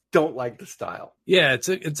 Don't like the style. Yeah,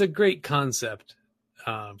 it's a great concept.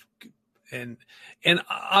 And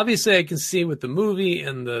obviously I can see with the movie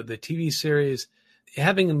and the TV series,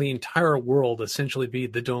 having the entire world essentially be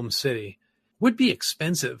the Dome City would be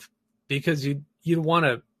expensive because you'd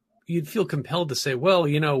feel compelled to say, well,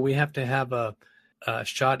 we have to have a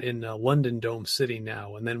shot in London Dome City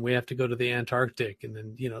now, and then we have to go to the Antarctic, and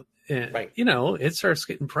then right. It starts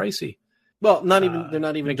getting pricey. Well, they're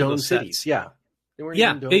not even dome cities. Sets. Yeah.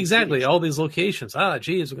 Yeah, exactly. Cities. All these locations.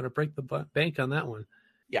 Geez, we're going to break the bank on that one.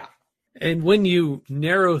 Yeah. And when you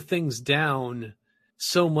narrow things down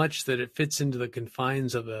so much that it fits into the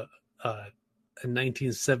confines of a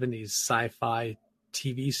 1970s sci-fi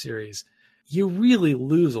TV series, you really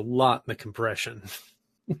lose a lot in the compression.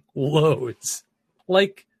 Loads.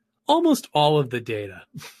 Like almost all of the data.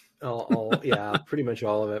 Yeah, pretty much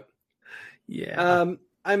all of it. Yeah.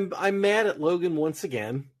 I'm mad at Logan once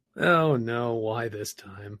again. Oh no, why this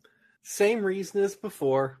time? Same reason as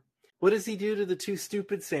before. What does he do to the two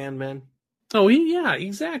stupid Sandmen? Oh, yeah,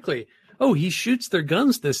 exactly. Oh, he shoots their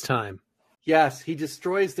guns this time. Yes, he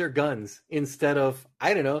destroys their guns instead of,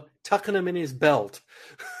 I don't know, tucking them in his belt.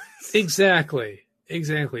 Exactly.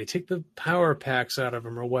 Take the power packs out of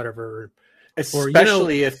them or whatever.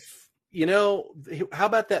 Especially if, how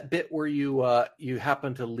about that bit where you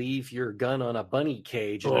happen to leave your gun on a bunny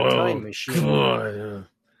cage in a time machine? God.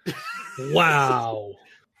 Wow.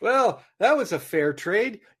 Well, that was a fair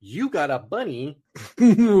trade. You got a bunny,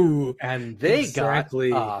 and they got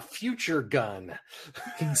a future gun.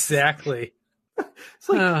 Exactly. It's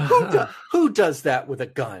like, who does that with a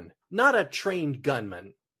gun? Not a trained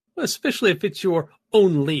gunman. Especially if it's your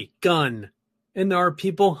only gun, and there are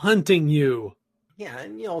people hunting you. Yeah,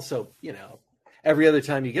 and you also, every other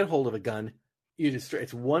time you get hold of a gun, you destroy.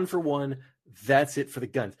 It's 1 for 1. That's it for the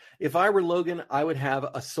guns. If I were Logan, I would have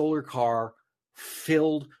a solar car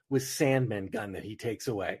filled with Sandman gun that he takes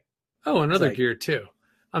away. Oh, another gear too.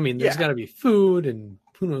 I mean, there's got to be food and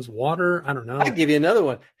who knows, water. I don't know. I'd give you another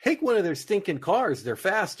one. Take one of their stinking cars. They're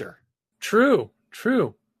faster. True.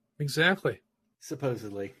 Exactly.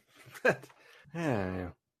 Supposedly.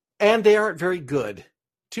 And they aren't very good.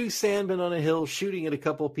 2 Sandmen on a hill shooting at a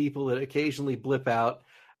couple of people that occasionally blip out,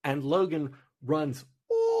 and Logan runs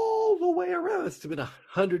all the way around. It's been a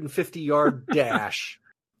 150-yard dash.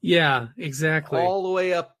 Yeah, exactly. All the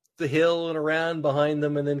way up the hill and around behind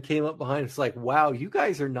them, and then came up behind. It's like, wow, you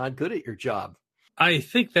guys are not good at your job. I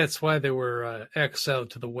think that's why they were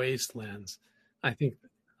exiled to the wastelands. I think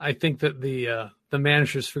that the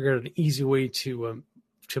managers figured out an easy way to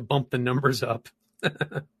bump the numbers up.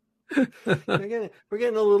 we're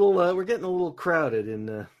getting a little crowded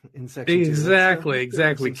in section 2. Exactly.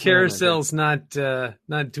 Carousel's not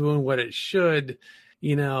doing what it should.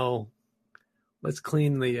 Let's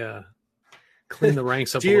clean the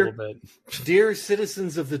ranks up a little bit. Dear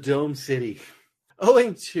citizens of the Dome City,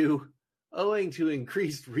 owing to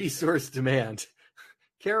increased resource demand,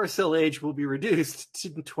 Carousel age will be reduced to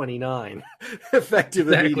 29, effective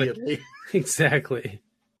immediately. Exactly.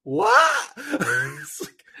 What?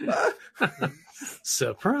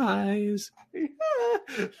 Surprise.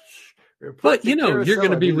 But you're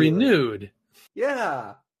going to be renewed.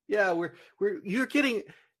 Yeah. You're getting.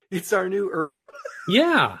 It's our new Earth.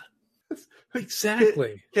 Yeah.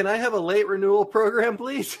 Exactly. Can I have a late renewal program,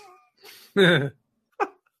 please? Yeah.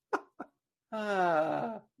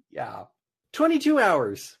 22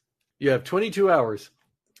 hours. You have 22 hours.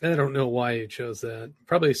 I don't know why you chose that.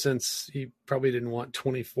 Probably since he probably didn't want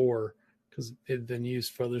 24 because it had been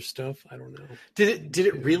used for other stuff. I don't know. Did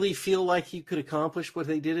it really feel like he could accomplish what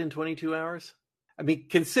they did in 22 hours? I mean,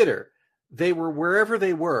 consider they were wherever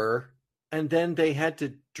they were, and then they had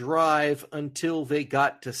to drive until they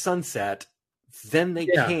got to sunset. Then they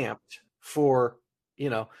camped for,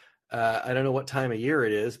 I don't know what time of year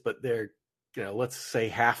it is, but they're, let's say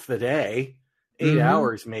half the day, 8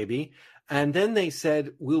 hours maybe. And then they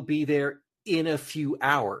said, we'll be there in a few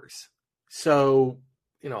hours. So,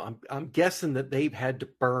 I'm guessing that they've had to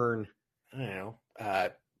burn,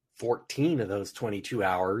 14 of those 22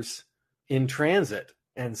 hours in transit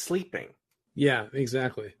and sleeping. Yeah,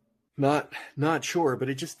 exactly. Not sure, but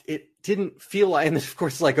it didn't feel like, and of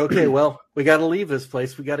course, like, okay, well, we got to leave this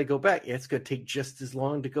place. We got to go back. Yeah, it's going to take just as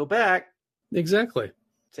long to go back. Exactly.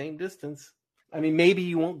 Same distance. I mean, maybe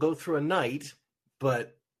you won't go through a night,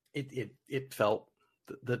 but it felt,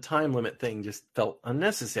 the time limit thing just felt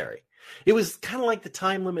unnecessary. It was kind of like the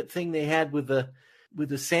time limit thing they had with the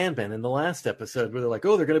Sandmen in the last episode, where they're like,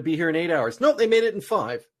 oh, they're going to be here in 8 hours. Nope, they made it in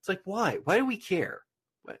 5. It's like, why? Why do we care?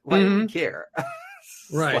 Why do we care?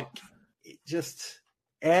 Right. Like, it just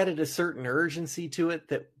added a certain urgency to it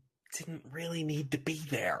that didn't really need to be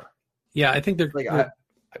there. Yeah, I think they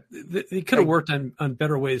could have worked on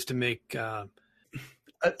better ways to make a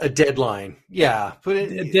deadline. Yeah,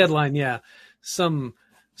 a deadline. Yeah, some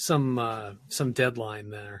deadline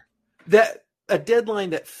there. That a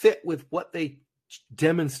deadline that fit with what they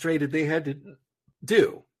demonstrated they had to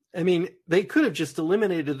do. I mean, they could have just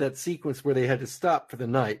eliminated that sequence where they had to stop for the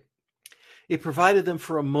night. It provided them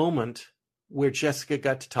for a moment where Jessica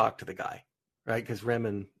got to talk to the guy, right? Because Rem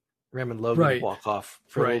and Logan walk off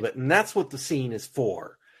for a little bit. And that's what the scene is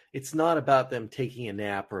for. It's not about them taking a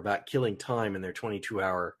nap or about killing time in their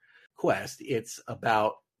 22-hour quest. It's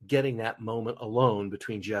about getting that moment alone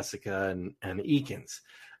between Jessica and Eakins.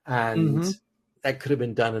 And that could have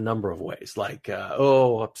been done a number of ways. Like,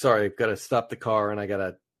 I'm sorry, I've got to stop the car and I got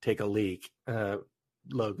to take a leak.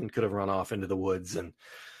 Logan could have run off into the woods and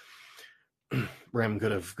Rem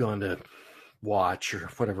could have gone to watch or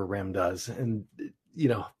whatever Rem does. And,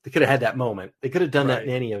 they could have had that moment. They could have done that in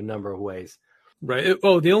any a number of ways. Right.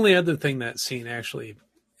 Oh, the only other thing that scene actually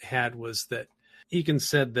had was that Eakins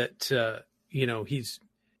said that,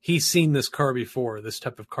 he's seen this car before, this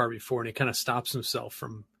type of car before, and he kind of stops himself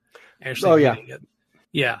from actually getting it.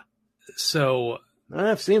 Yeah. So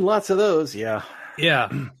I've seen lots of those. Yeah. Yeah.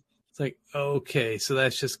 It's like, okay, so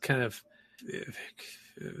that's just kind of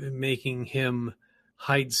making him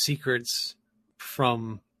hide secrets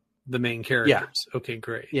from the main characters. Yeah. Okay,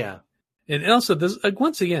 great. Yeah. And also, this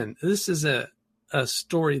once again, this is a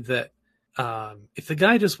story that if the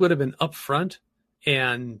guy just would have been upfront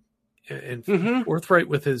and forthright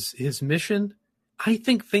with his mission, I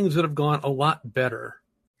think things would have gone a lot better.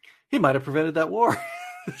 He might have prevented that war.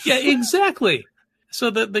 Yeah, exactly. So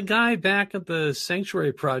the guy back at the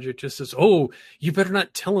Sanctuary Project just says, "Oh, you better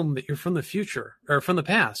not tell him that you're from the future or from the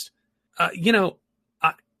past."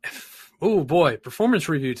 Oh boy, performance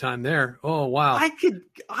review time there. Oh wow.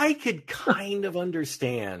 I could kind of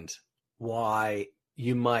understand why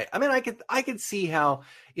you might. I mean, I could see how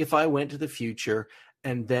if I went to the future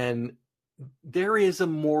and then there is a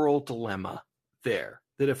moral dilemma there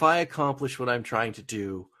that if I accomplish what I'm trying to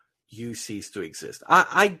do, you cease to exist.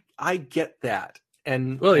 I get that.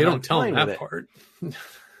 And well, you don't tell him that part.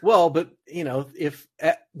 Well, but if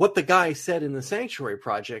what the guy said in the Sanctuary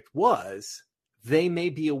Project was, they may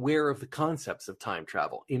be aware of the concepts of time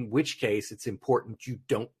travel, in which case it's important you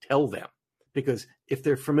don't tell them. Because if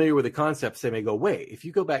they're familiar with the concepts, they may go, wait, if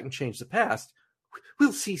you go back and change the past,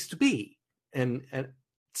 we'll cease to be. And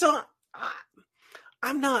so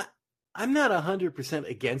I'm not 100%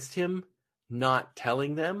 against him not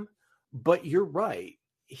telling them, but you're right.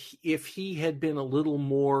 If he had been a little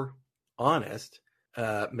more honest,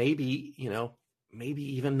 maybe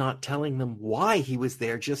even not telling them why he was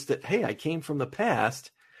there, just that, hey, I came from the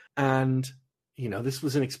past and, this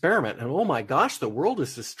was an experiment and oh my gosh, the world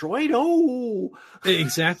is destroyed. Oh,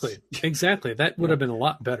 exactly. That would have been a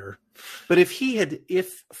lot better. But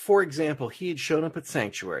if, for example, he had shown up at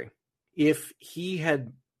Sanctuary, if he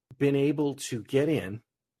had been able to get in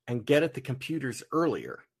and get at the computers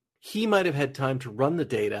earlier, he might have had time to run the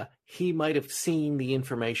data. He might have seen the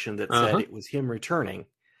information that said it was him returning.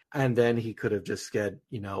 And then he could have just said,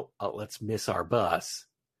 let's miss our bus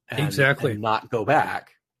and not go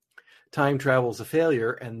back. Time travel's a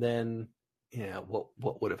failure. And then,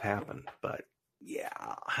 what would have happened? But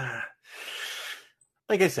yeah,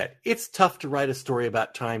 like I said, it's tough to write a story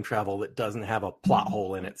about time travel that doesn't have a plot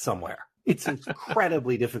hole in it somewhere. It's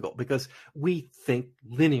incredibly difficult because we think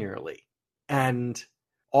linearly and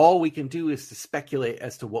all we can do is to speculate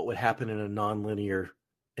as to what would happen in a nonlinear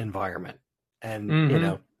environment.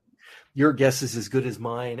 And, your guess is as good as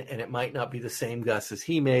mine, and it might not be the same guess as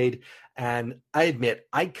he made. And I admit,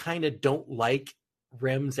 I kind of don't like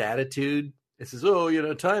Rem's attitude. It says,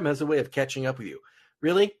 time has a way of catching up with you.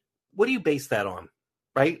 Really? What do you base that on?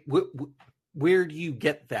 Right? Where do you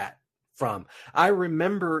get that from? I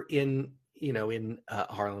remember in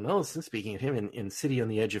Harlan Ellison, speaking of him in City on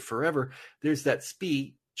the Edge of Forever, there's that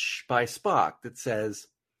speech by Spock that says,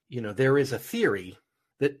 there is a theory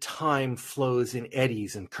that time flows in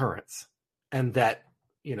eddies and currents, and that,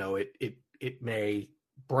 it may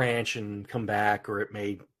branch and come back, or it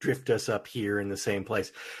may drift us up here in the same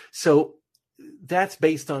place. So that's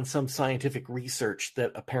based on some scientific research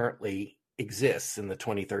that apparently exists in the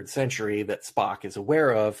 23rd century that Spock is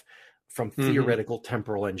aware of from theoretical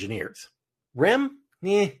temporal engineers. Rem,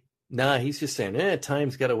 nah, he's just saying,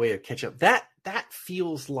 time's got a way of catch up. That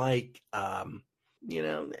feels like,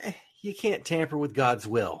 you can't tamper with God's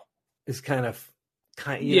will. It's kind of,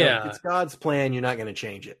 it's God's plan. You're not going to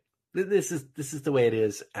change it. This is the way it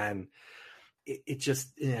is, and it just,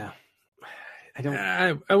 I don't.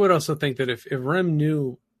 I would also think that if Rem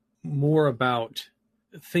knew more about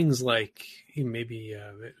things like maybe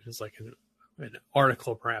it was like an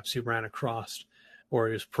article perhaps he ran across, or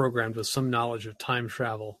he was programmed with some knowledge of time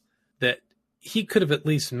travel, that he could have at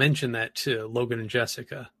least mentioned that to Logan and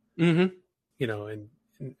Jessica. Mm-hmm.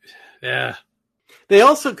 They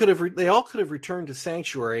all could have returned to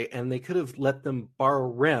Sanctuary, and they could have let them borrow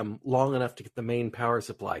Rem long enough to get the main power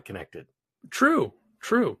supply connected. True.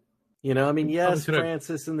 Yes,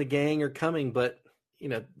 Francis and the gang are coming, but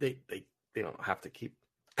they don't have to keep.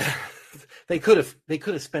 They could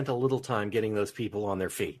have spent a little time getting those people on their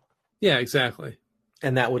feet. Yeah, exactly.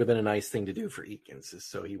 And that would have been a nice thing to do for Eakins,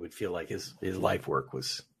 so he would feel like his life work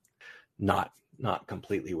was not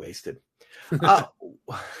completely wasted.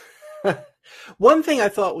 One thing I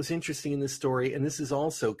thought was interesting in this story, and this is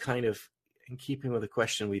also kind of in keeping with a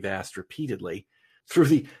question we've asked repeatedly through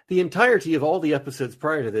the entirety of all the episodes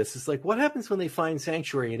prior to this, is like, what happens when they find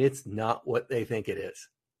Sanctuary and it's not what they think it is?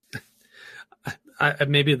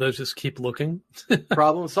 Maybe they'll just keep looking.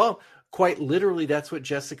 Problem solved. Quite literally, that's what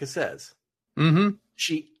Jessica says. Mm-hmm.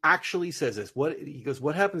 She actually says this. He goes,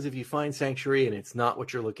 what happens if you find Sanctuary and it's not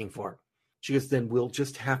what you're looking for? She goes, then we'll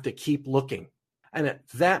just have to keep looking. And at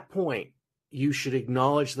that point, you should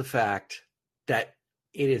acknowledge the fact that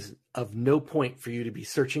it is of no point for you to be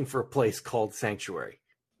searching for a place called Sanctuary.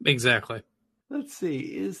 Exactly. Let's see.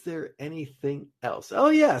 Is there anything else? Oh,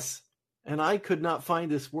 yes. And I could not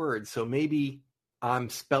find this word. So maybe I'm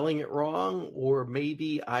spelling it wrong, or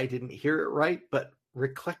maybe I didn't hear it right. But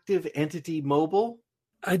Reclective Entity Mobile?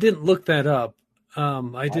 I didn't look that up.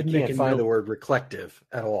 I can't find the word reclective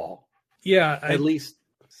at all. Yeah. At least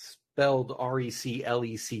spelled Reclective,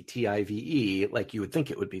 like you would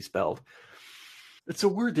think it would be spelled. It's a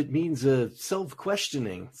word that means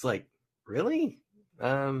self-questioning. It's like, really?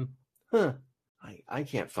 I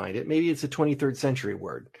can't find it. Maybe it's a 23rd century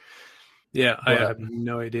word. Yeah, I have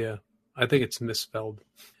no idea. I think it's misspelled.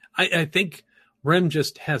 I think Rem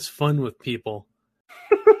just has fun with people.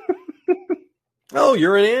 Oh,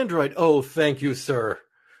 you're an android. Oh, thank you, sir,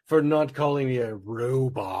 for not calling me a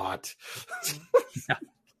robot. Yeah.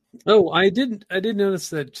 Oh, I did notice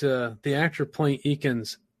that the actor playing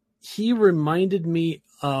Eakins, he reminded me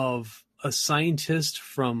of a scientist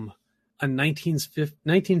from a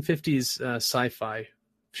 1950s sci-fi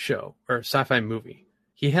show or sci-fi movie.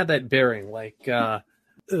 He had that bearing, like the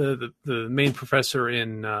main professor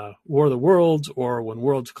in War of the Worlds or When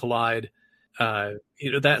Worlds Collide.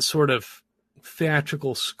 That sort of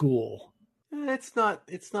theatrical school. It's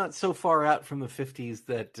not so far out from the 50s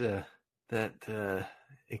that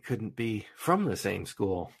it couldn't be from the same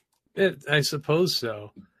school. I suppose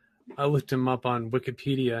so. I looked him up on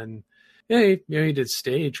Wikipedia, and he did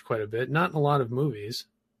stage quite a bit, not in a lot of movies,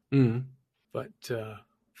 but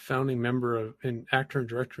founding member of an actor and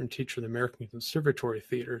director and teacher of the American Conservatory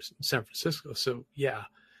Theaters in San Francisco. So yeah,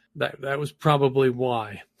 that was probably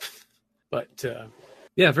why. But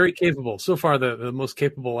very capable. So far, the most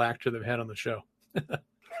capable actor they've had on the show.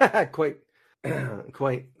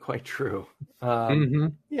 Quite true.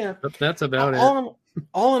 Yeah, that's about it.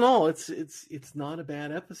 All in all, it's not a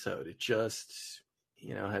bad episode. It just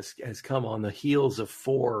has come on the heels of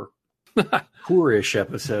 4 poorish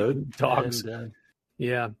episode dogs. And,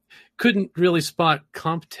 couldn't really spot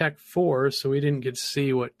CompTech 4, so we didn't get to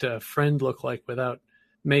see what Friend looked like without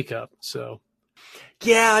makeup. So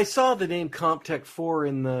yeah, I saw the name CompTech 4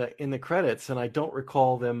 in the credits, and I don't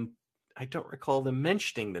recall them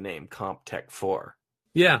mentioning the name CompTech 4.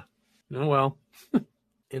 Yeah. Oh well.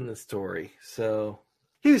 In the story. So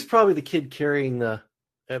he was probably the kid carrying the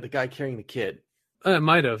guy carrying the kid. It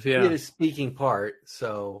might have, yeah. He had a speaking part,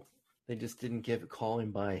 so they just didn't call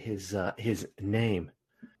him by his name.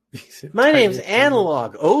 My name's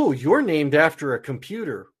Analog. Oh, you're named after a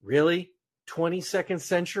computer. Really? 22nd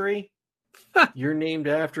century? You're named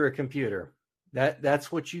after a computer.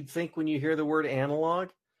 That's what you'd think when you hear the word analog?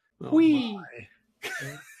 Oh,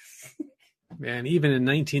 man, even in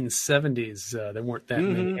 1970s, there weren't that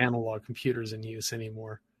many analog computers in use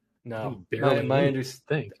anymore. No, my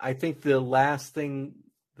understanding. I think the last thing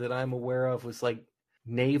that I'm aware of was like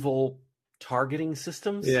naval targeting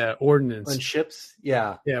systems. Yeah, ordnance. On ships.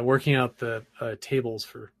 Yeah. Yeah, working out the tables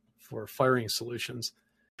for firing solutions.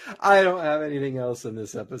 I don't have anything else in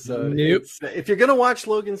this episode. Nope. If you're going to watch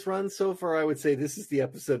Logan's Run so far, I would say this is the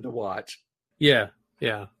episode to watch. Yeah,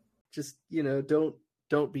 yeah. Just,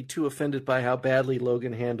 don't be too offended by how badly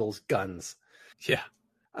Logan handles guns. Yeah.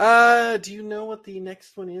 Do you know what the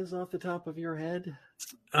next one is off the top of your head?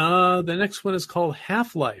 The next one is called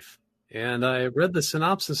Half-Life. And I read the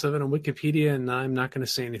synopsis of it on Wikipedia, and I'm not going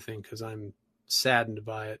to say anything because I'm saddened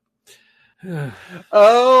by it.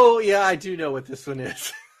 Oh, yeah, I do know what this one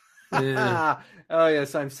is. Yeah. Oh,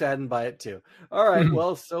 yes, I'm saddened by it too. All right,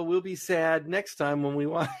 well, so we'll be sad next time when we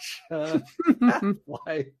watch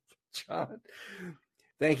Half-Life. John,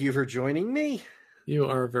 thank you for joining me. You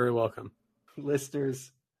are very welcome.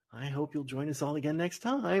 Listeners, I hope you'll join us all again next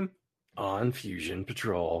time on Fusion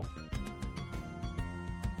Patrol.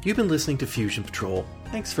 You've been listening to Fusion Patrol.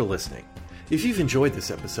 Thanks for listening. If you've enjoyed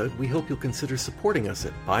this episode, we hope you'll consider supporting us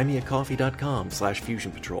at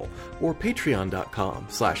buymeacoffee.com/FusionPatrol or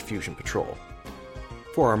patreon.com/FusionPatrol.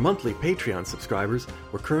 For our monthly Patreon subscribers,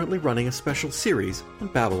 we're currently running a special series on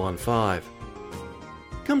Babylon 5.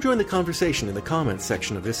 Come join the conversation in the comments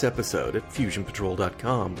section of this episode at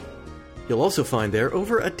FusionPatrol.com. You'll also find there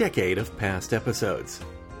over a decade of past episodes.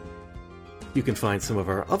 You can find some of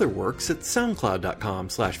our other works at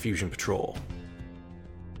SoundCloud.com/FusionPatrol.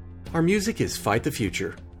 Our music is Fight the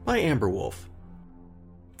Future by Amberwolf.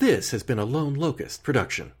 This has been a Lone Locust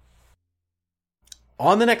production.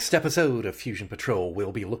 On the next episode of Fusion Patrol,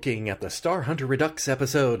 we'll be looking at the Star Hunter Redux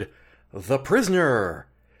episode, The Prisoner,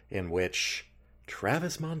 in which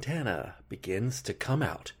Travis Montana begins to come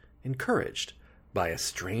out, encouraged by a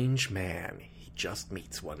strange man he just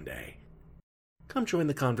meets one day. Come join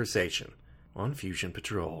the conversation on Fusion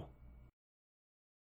Patrol.